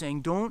 Paul is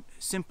saying, don't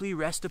simply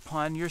rest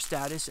upon your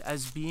status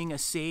as being a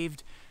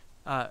saved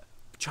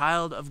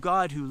child of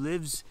God who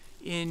lives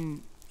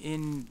in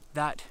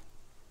that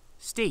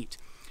state.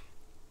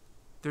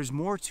 There's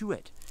more to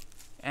it.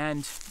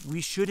 And we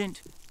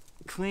shouldn't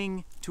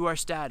cling to our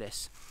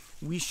status.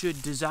 We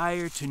should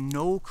desire to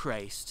know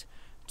Christ,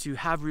 to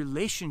have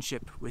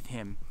relationship with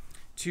Him,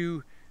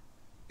 to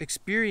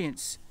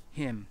experience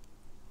Him,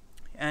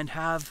 and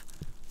have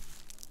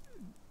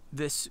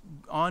this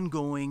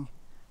ongoing,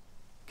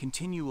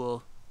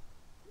 continual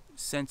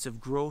sense of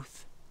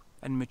growth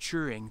and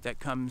maturing that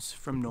comes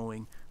from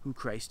knowing who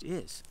Christ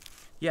is.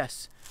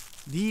 Yes,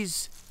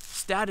 these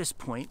status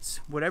points,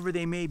 whatever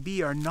they may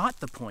be, are not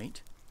the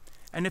point.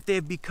 And if they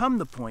have become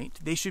the point,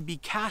 they should be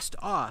cast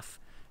off,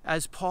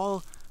 as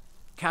Paul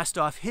cast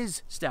off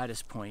his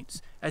status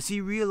points, as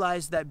he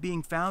realized that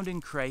being found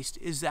in Christ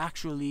is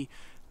actually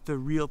the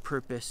real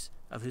purpose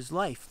of his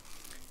life.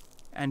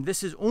 And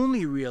this is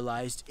only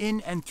realized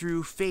in and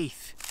through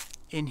faith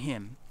in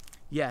Him.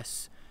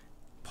 Yes,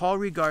 Paul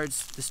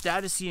regards the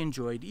status he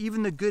enjoyed,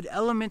 even the good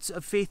elements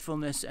of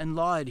faithfulness and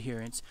law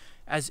adherence,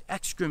 as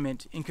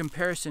excrement in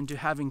comparison to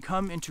having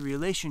come into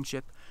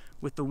relationship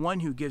with the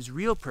one who gives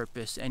real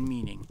purpose and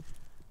meaning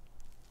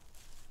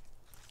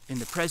in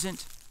the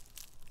present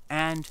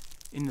and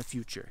in the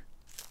future.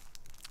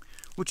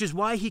 Which is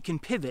why he can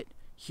pivot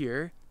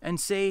here and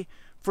say,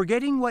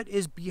 forgetting what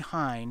is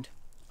behind,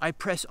 I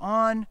press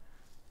on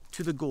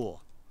to the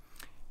goal.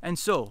 And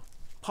so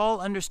Paul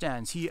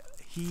understands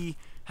he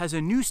has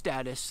a new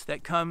status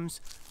that comes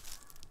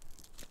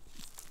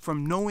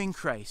from knowing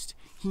Christ.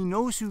 He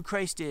knows who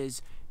Christ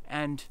is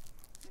and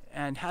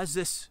has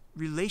this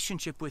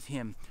relationship with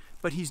Him.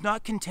 But he's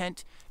not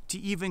content to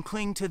even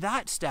cling to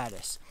that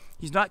status.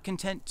 He's not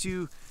content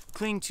to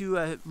cling to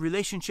a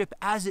relationship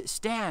as it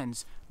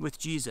stands with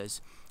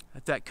Jesus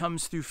that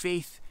comes through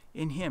faith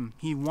in Him.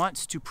 He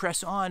wants to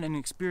press on and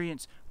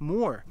experience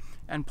more.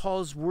 And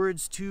Paul's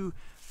words to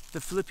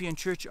the Philippian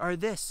church are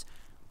this: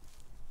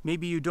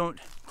 maybe you don't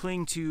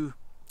cling to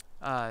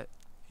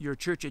your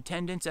church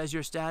attendance as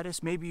your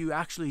status. Maybe you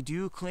actually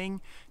do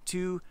cling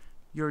to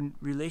your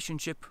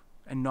relationship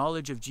and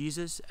knowledge of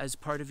Jesus as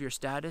part of your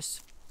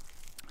status.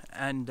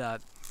 And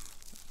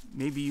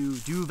maybe you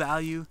do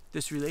value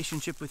this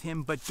relationship with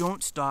Him, but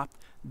don't stop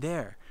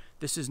there.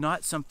 This is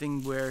not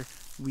something where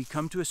we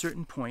come to a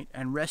certain point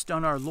and rest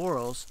on our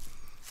laurels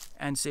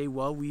and say,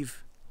 well,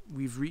 we've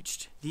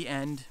reached the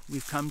end,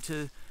 we've found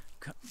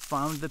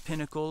the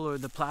pinnacle or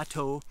the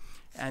plateau,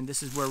 and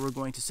this is where we're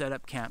going to set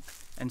up camp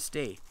and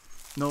stay.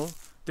 No,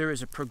 there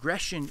is a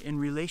progression in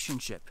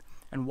relationship.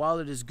 And while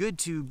it is good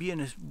to be in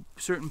a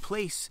certain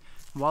place,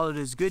 while it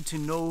is good to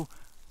know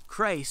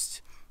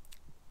Christ,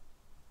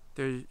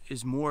 there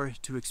is more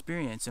to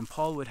experience. And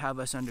Paul would have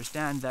us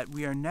understand that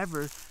we have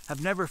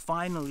never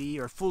finally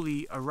or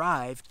fully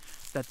arrived,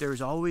 that there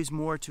is always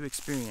more to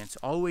experience,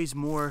 always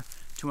more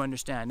to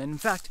understand. And in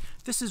fact,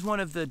 this is one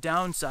of the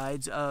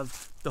downsides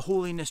of the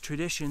holiness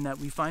tradition that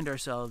we find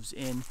ourselves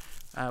in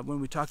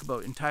when we talk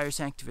about entire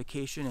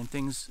sanctification and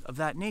things of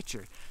that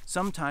nature.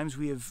 Sometimes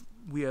we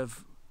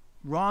have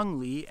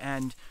wrongly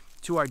and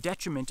to our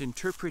detriment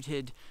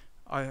interpreted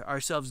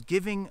ourselves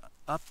giving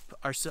up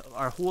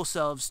our whole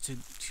selves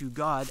to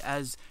God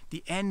as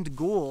the end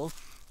goal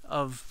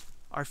of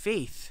our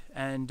faith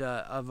and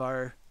of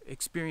our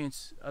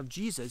experience of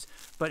Jesus.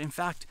 But in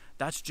fact,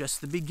 that's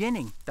just the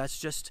beginning. That's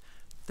just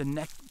the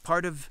next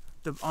part of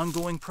the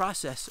ongoing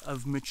process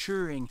of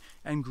maturing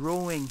and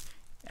growing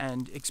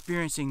and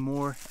experiencing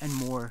more and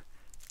more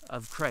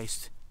of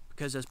Christ.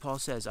 Because as Paul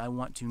says, I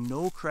want to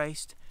know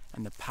Christ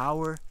and the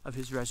power of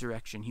his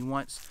resurrection. He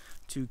wants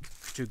to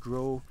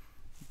grow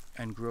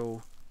and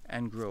grow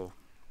and grow.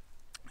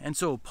 And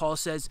so Paul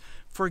says,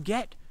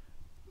 forget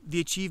the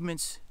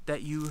achievements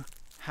that you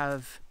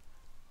have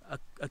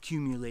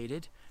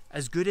accumulated,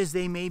 as good as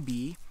they may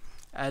be,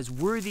 as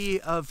worthy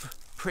of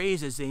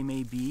praise as they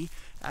may be,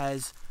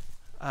 as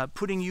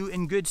putting you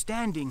in good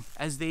standing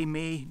as they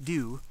may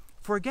do.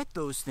 Forget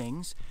those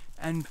things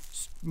and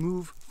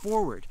move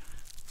forward.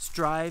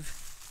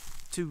 Strive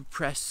to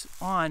press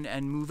on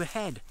and move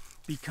ahead.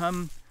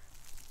 Become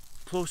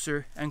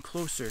closer and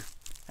closer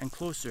and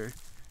closer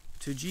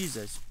to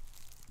Jesus.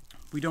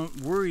 We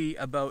don't worry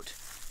about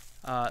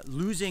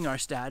losing our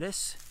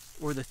status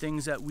or the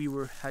things that we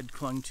had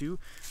clung to,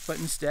 but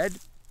instead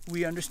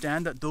we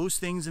understand that those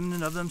things in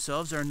and of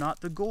themselves are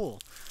not the goal.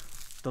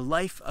 The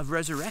life of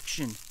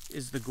resurrection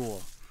is the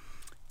goal,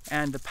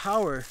 and the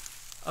power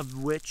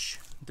of which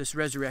this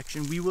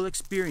resurrection we will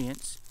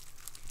experience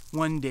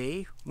one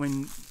day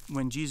when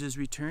Jesus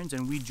returns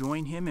and we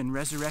join him in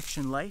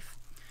resurrection life.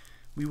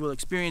 We will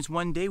experience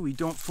one day. We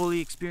don't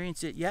fully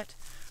experience it yet,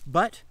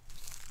 but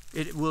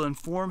it will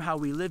inform how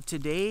we live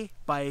today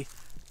by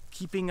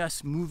keeping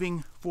us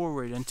moving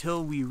forward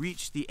until we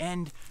reach the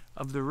end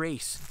of the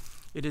race.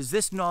 It is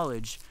this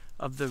knowledge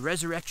of the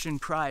resurrection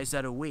prize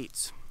that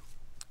awaits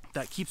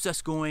that keeps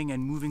us going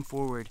and moving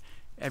forward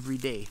every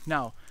day.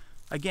 Now,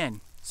 again,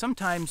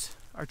 sometimes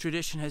our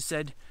tradition has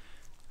said,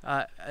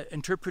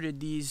 interpreted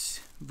these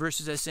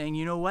verses as saying,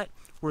 you know what,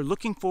 we're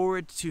looking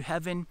forward to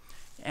heaven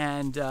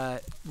and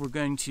we're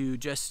going to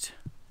just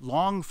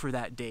long for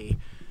that day.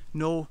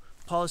 No,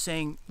 Paul is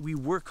saying we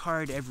work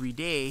hard every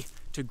day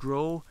to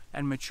grow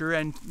and mature,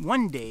 and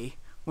one day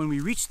when we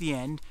reach the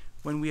end,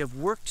 when we have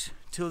worked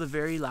till the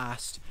very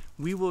last,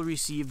 we will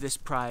receive this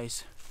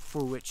prize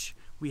for which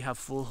we have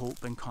full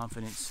hope and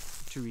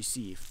confidence to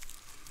receive.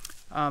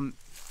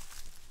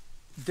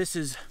 This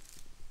is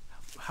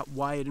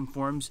why it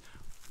informs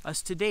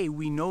us today.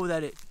 We know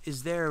that it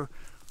is there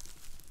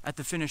at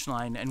the finish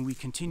line, and we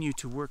continue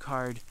to work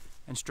hard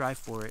and strive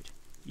for it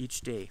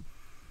each day.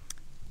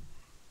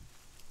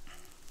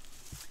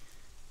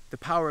 The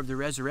power of the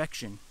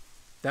resurrection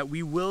that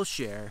we will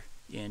share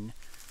in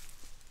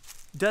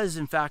does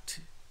in fact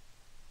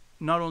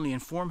not only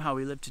inform how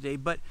we live today,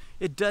 but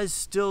it does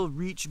still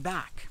reach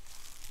back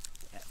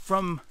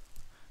from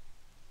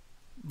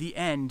the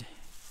end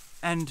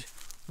and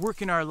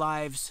work in our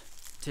lives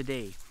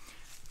today.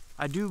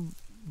 I do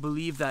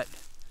believe that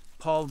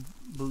Paul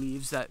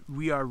believes that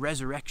we are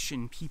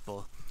resurrection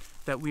people,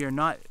 that we are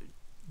not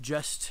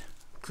just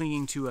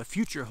clinging to a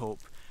future hope,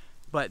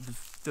 but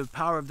the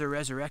power of the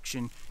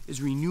resurrection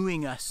is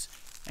renewing us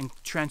and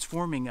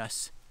transforming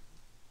us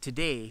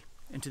today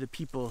into the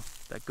people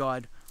that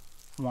God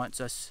wants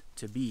us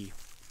to be.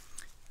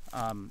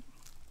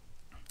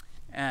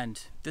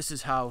 And this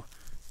is how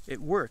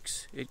it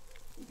works. It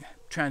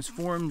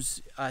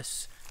transforms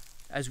us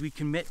as we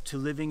commit to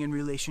living in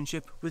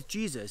relationship with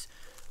Jesus.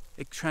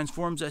 It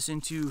transforms us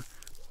into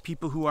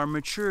people who are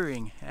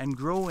maturing and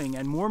growing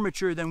and more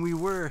mature than we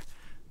were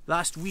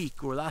last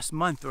week or last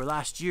month or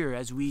last year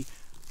as we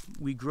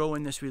grow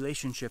in this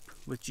relationship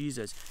with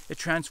Jesus. It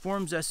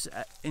transforms us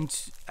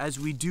as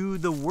we do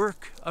the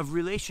work of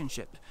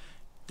relationship.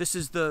 This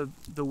is the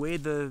way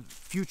the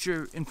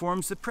future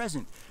informs the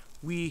present.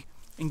 We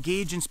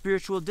engage in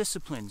spiritual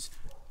disciplines,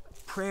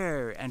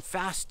 prayer and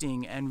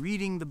fasting and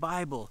reading the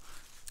Bible,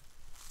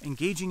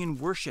 engaging in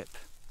worship,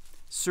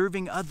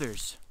 serving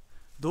others.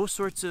 Those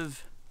sorts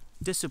of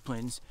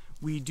disciplines,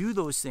 we do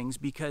those things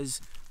because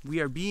we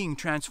are being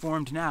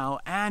transformed now,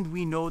 and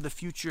we know the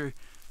future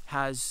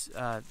has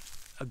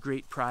a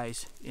great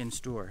prize in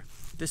store.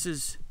 This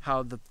is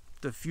how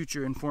the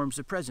future informs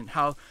the present,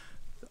 how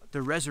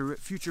the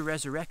future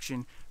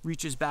resurrection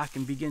reaches back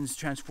and begins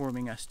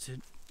transforming us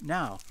to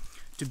now.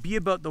 To be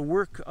about the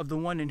work of the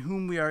one in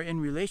whom we are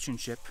in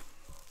relationship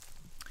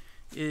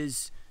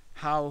is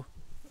how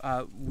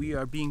we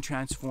are being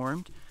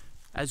transformed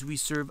as we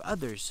serve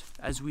others,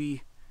 as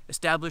we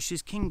establish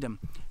his kingdom,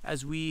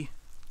 as we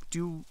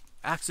do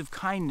acts of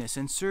kindness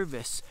and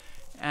service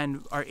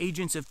and are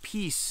agents of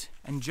peace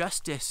and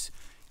justice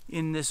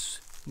in this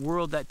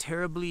world that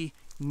terribly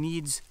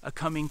needs a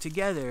coming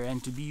together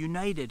and to be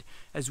united,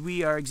 as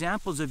we are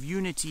examples of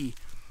unity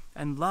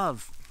and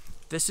love.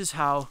 This is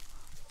how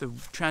the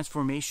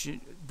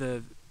transformation,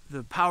 the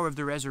power of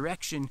the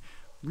resurrection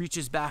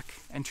reaches back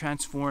and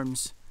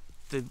transforms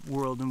the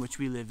world in which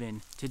we live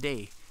in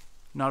today,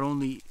 not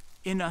only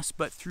in us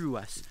but through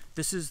us.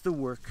 This is the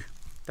work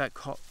that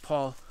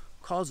Paul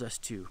calls us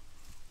to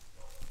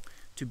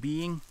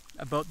being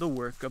about the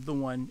work of the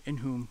one in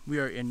whom we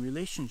are in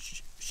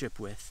relationship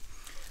with.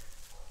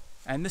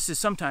 And this is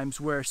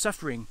sometimes where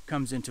suffering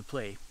comes into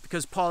play,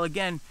 because Paul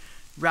again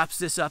wraps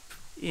this up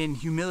in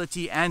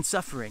humility and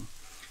suffering.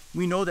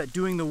 We know that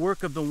doing the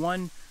work of the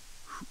one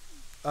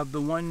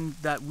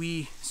that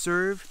we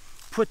serve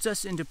puts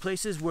us into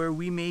places where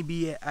we may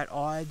be at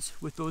odds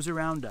with those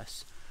around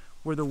us,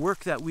 where the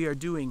work that we are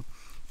doing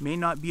may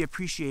not be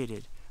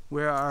appreciated,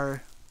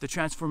 where the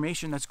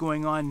transformation that's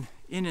going on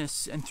in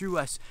us and through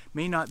us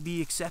may not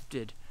be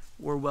accepted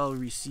or well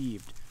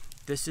received.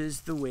 This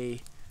is the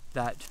way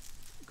that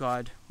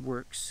God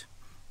works,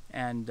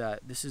 and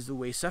this is the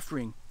way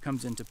suffering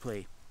comes into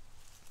play.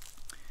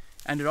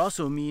 And it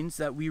also means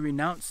that we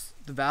renounce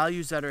the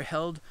values that are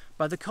held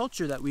by the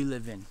culture that we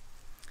live in.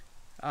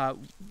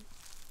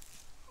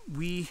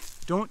 We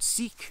don't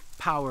seek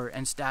power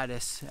and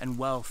status and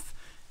wealth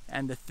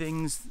and the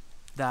things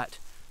that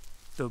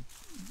the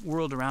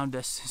world around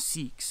us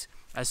seeks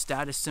as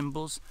status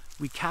symbols.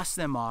 We cast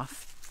them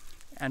off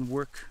and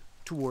work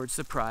towards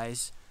the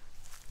prize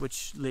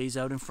which lays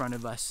out in front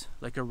of us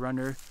like a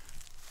runner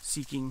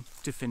seeking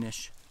to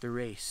finish the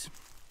race.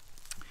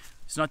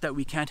 It's not that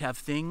we can't have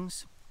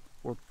things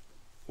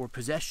or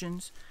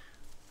possessions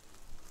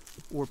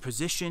or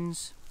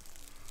positions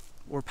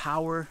or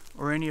power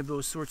or any of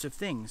those sorts of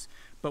things,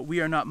 but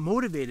we are not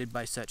motivated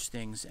by such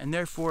things, and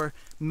therefore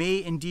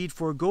may indeed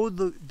forego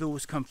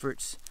those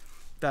comforts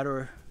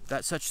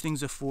that such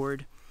things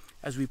afford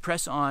as we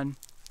press on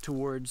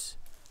towards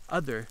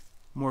other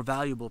more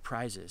valuable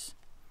prizes.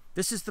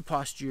 This is the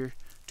posture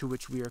to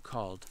which we are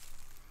called.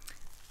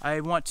 I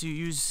want to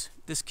use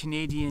this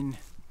Canadian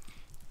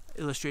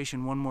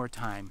illustration one more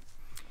time.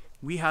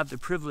 We have the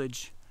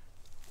privilege,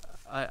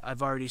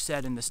 I've already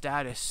said, in the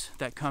status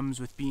that comes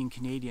with being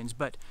Canadians,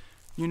 but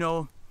you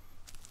know,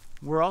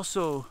 we're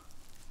also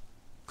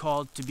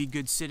called to be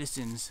good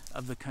citizens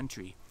of the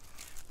country,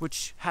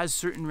 which has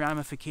certain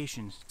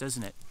ramifications,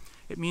 doesn't it?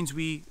 It means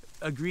we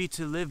agree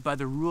to live by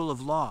the rule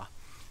of law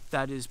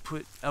that is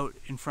put out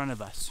in front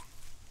of us.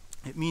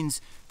 It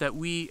means that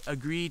we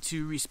agree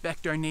to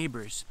respect our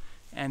neighbors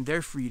and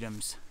their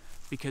freedoms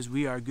because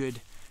we are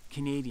good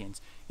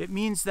Canadians. It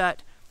means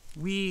that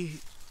we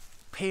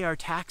pay our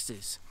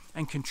taxes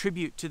and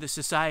contribute to the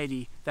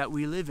society that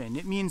we live in.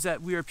 It means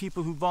that we are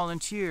people who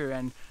volunteer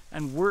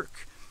and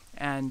work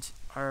and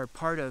are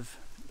part of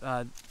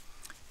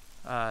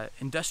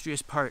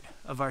industrious part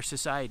of our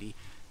society.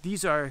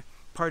 These are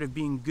part of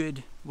being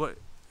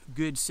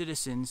good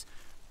citizens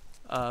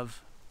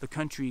of the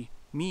country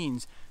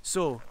means.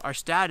 So our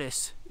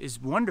status is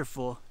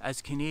wonderful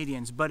as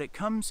Canadians, but it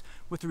comes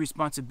with the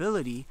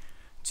responsibility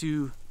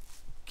to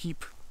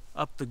keep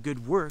up the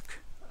good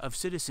work of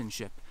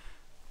citizenship.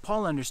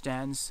 Paul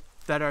understands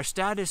that our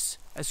status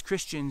as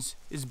Christians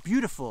is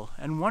beautiful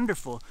and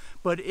wonderful,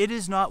 but it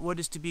is not what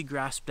is to be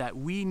grasped at.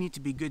 We need to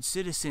be good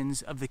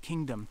citizens of the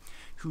kingdom,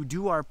 who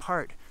do our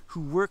part,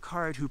 who work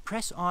hard, who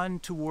press on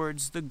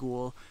towards the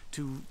goal,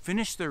 to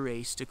finish the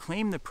race, to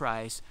claim the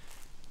prize,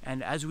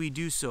 and as we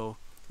do so,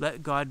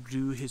 let God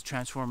do his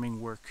transforming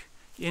work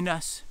in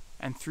us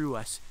and through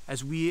us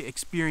as we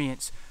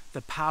experience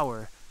the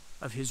power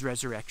of his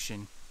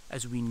resurrection,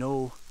 as we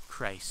know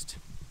Christ.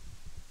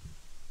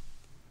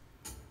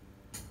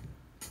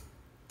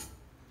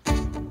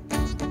 Glory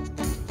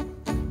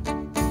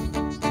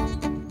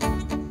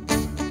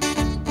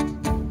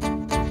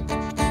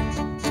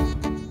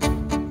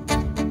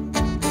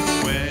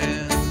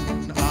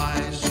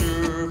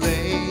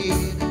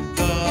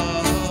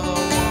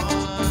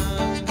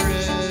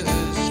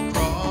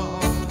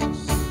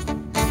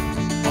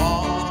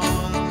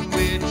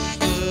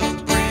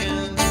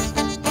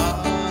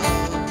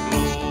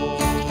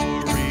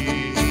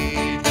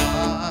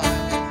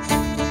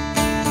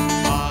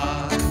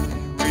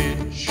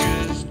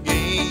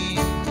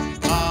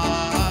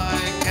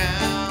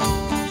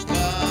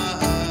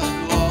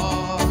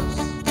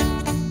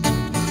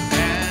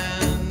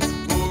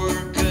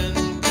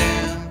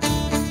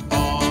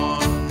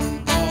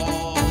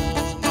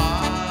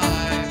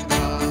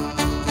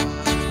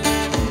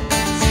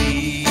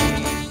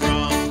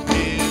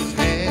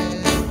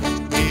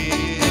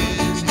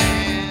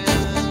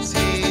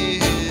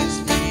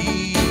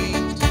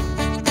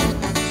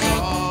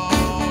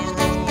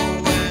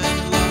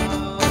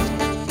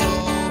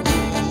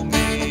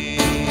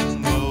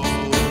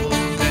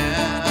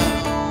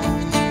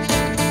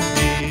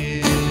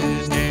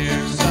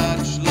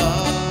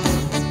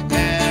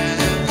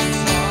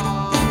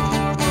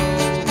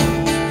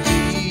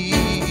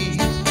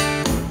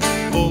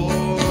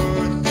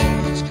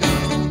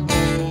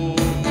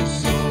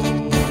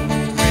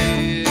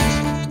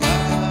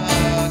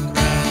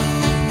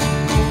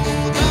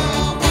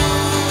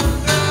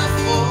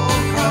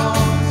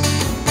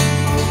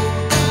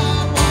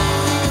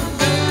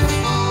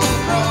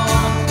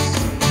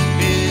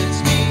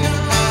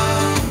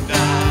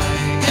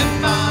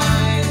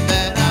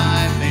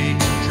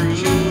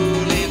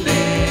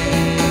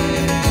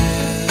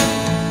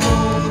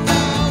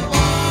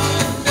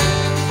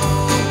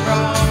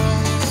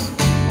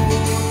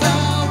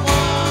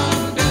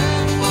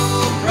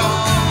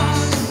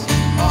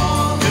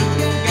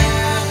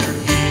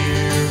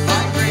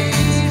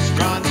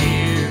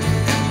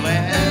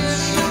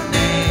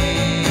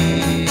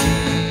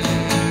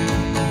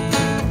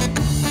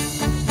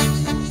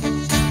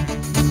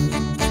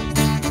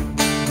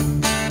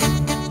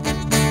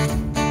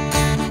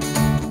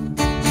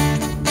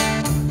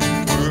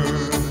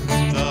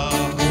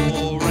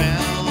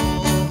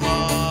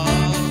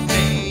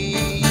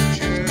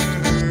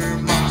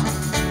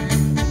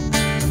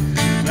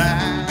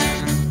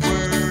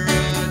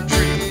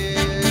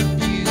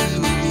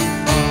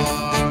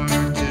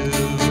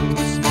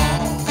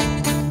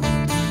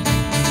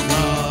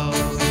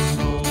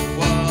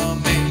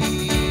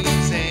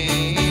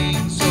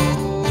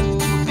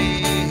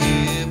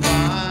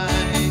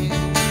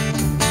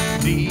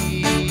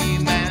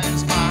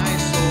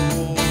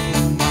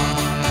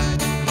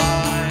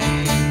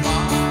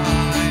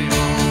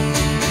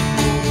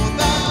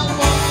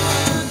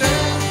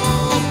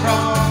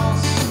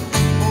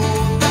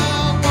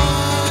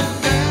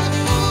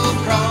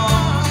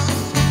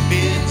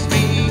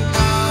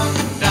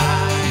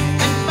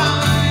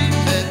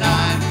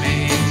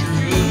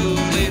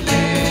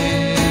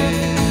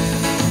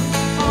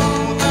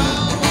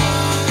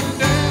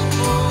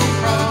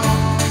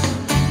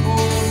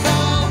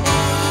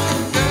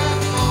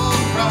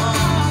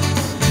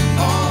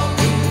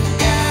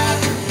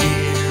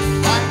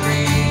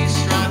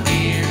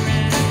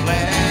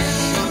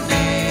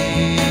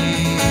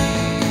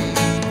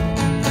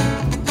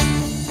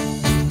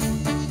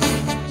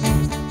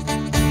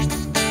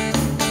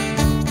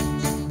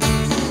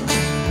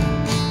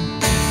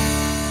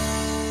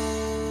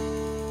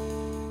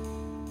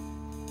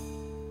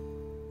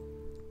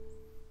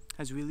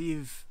as we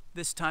leave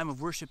this time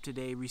of worship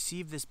today,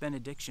 receive this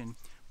benediction.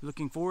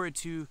 Looking forward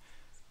to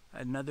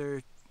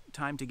another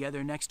time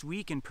together next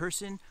week in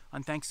person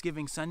on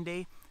Thanksgiving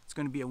Sunday. It's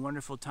going to be a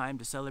wonderful time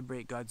to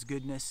celebrate God's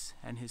goodness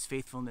and his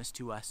faithfulness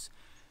to us.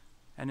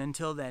 And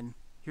until then,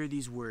 hear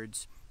these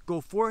words. Go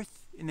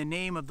forth in the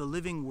name of the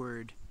living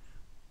Word,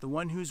 the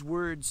one whose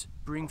words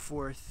bring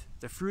forth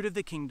the fruit of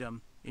the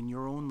kingdom in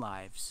your own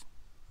lives.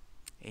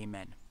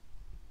 Amen.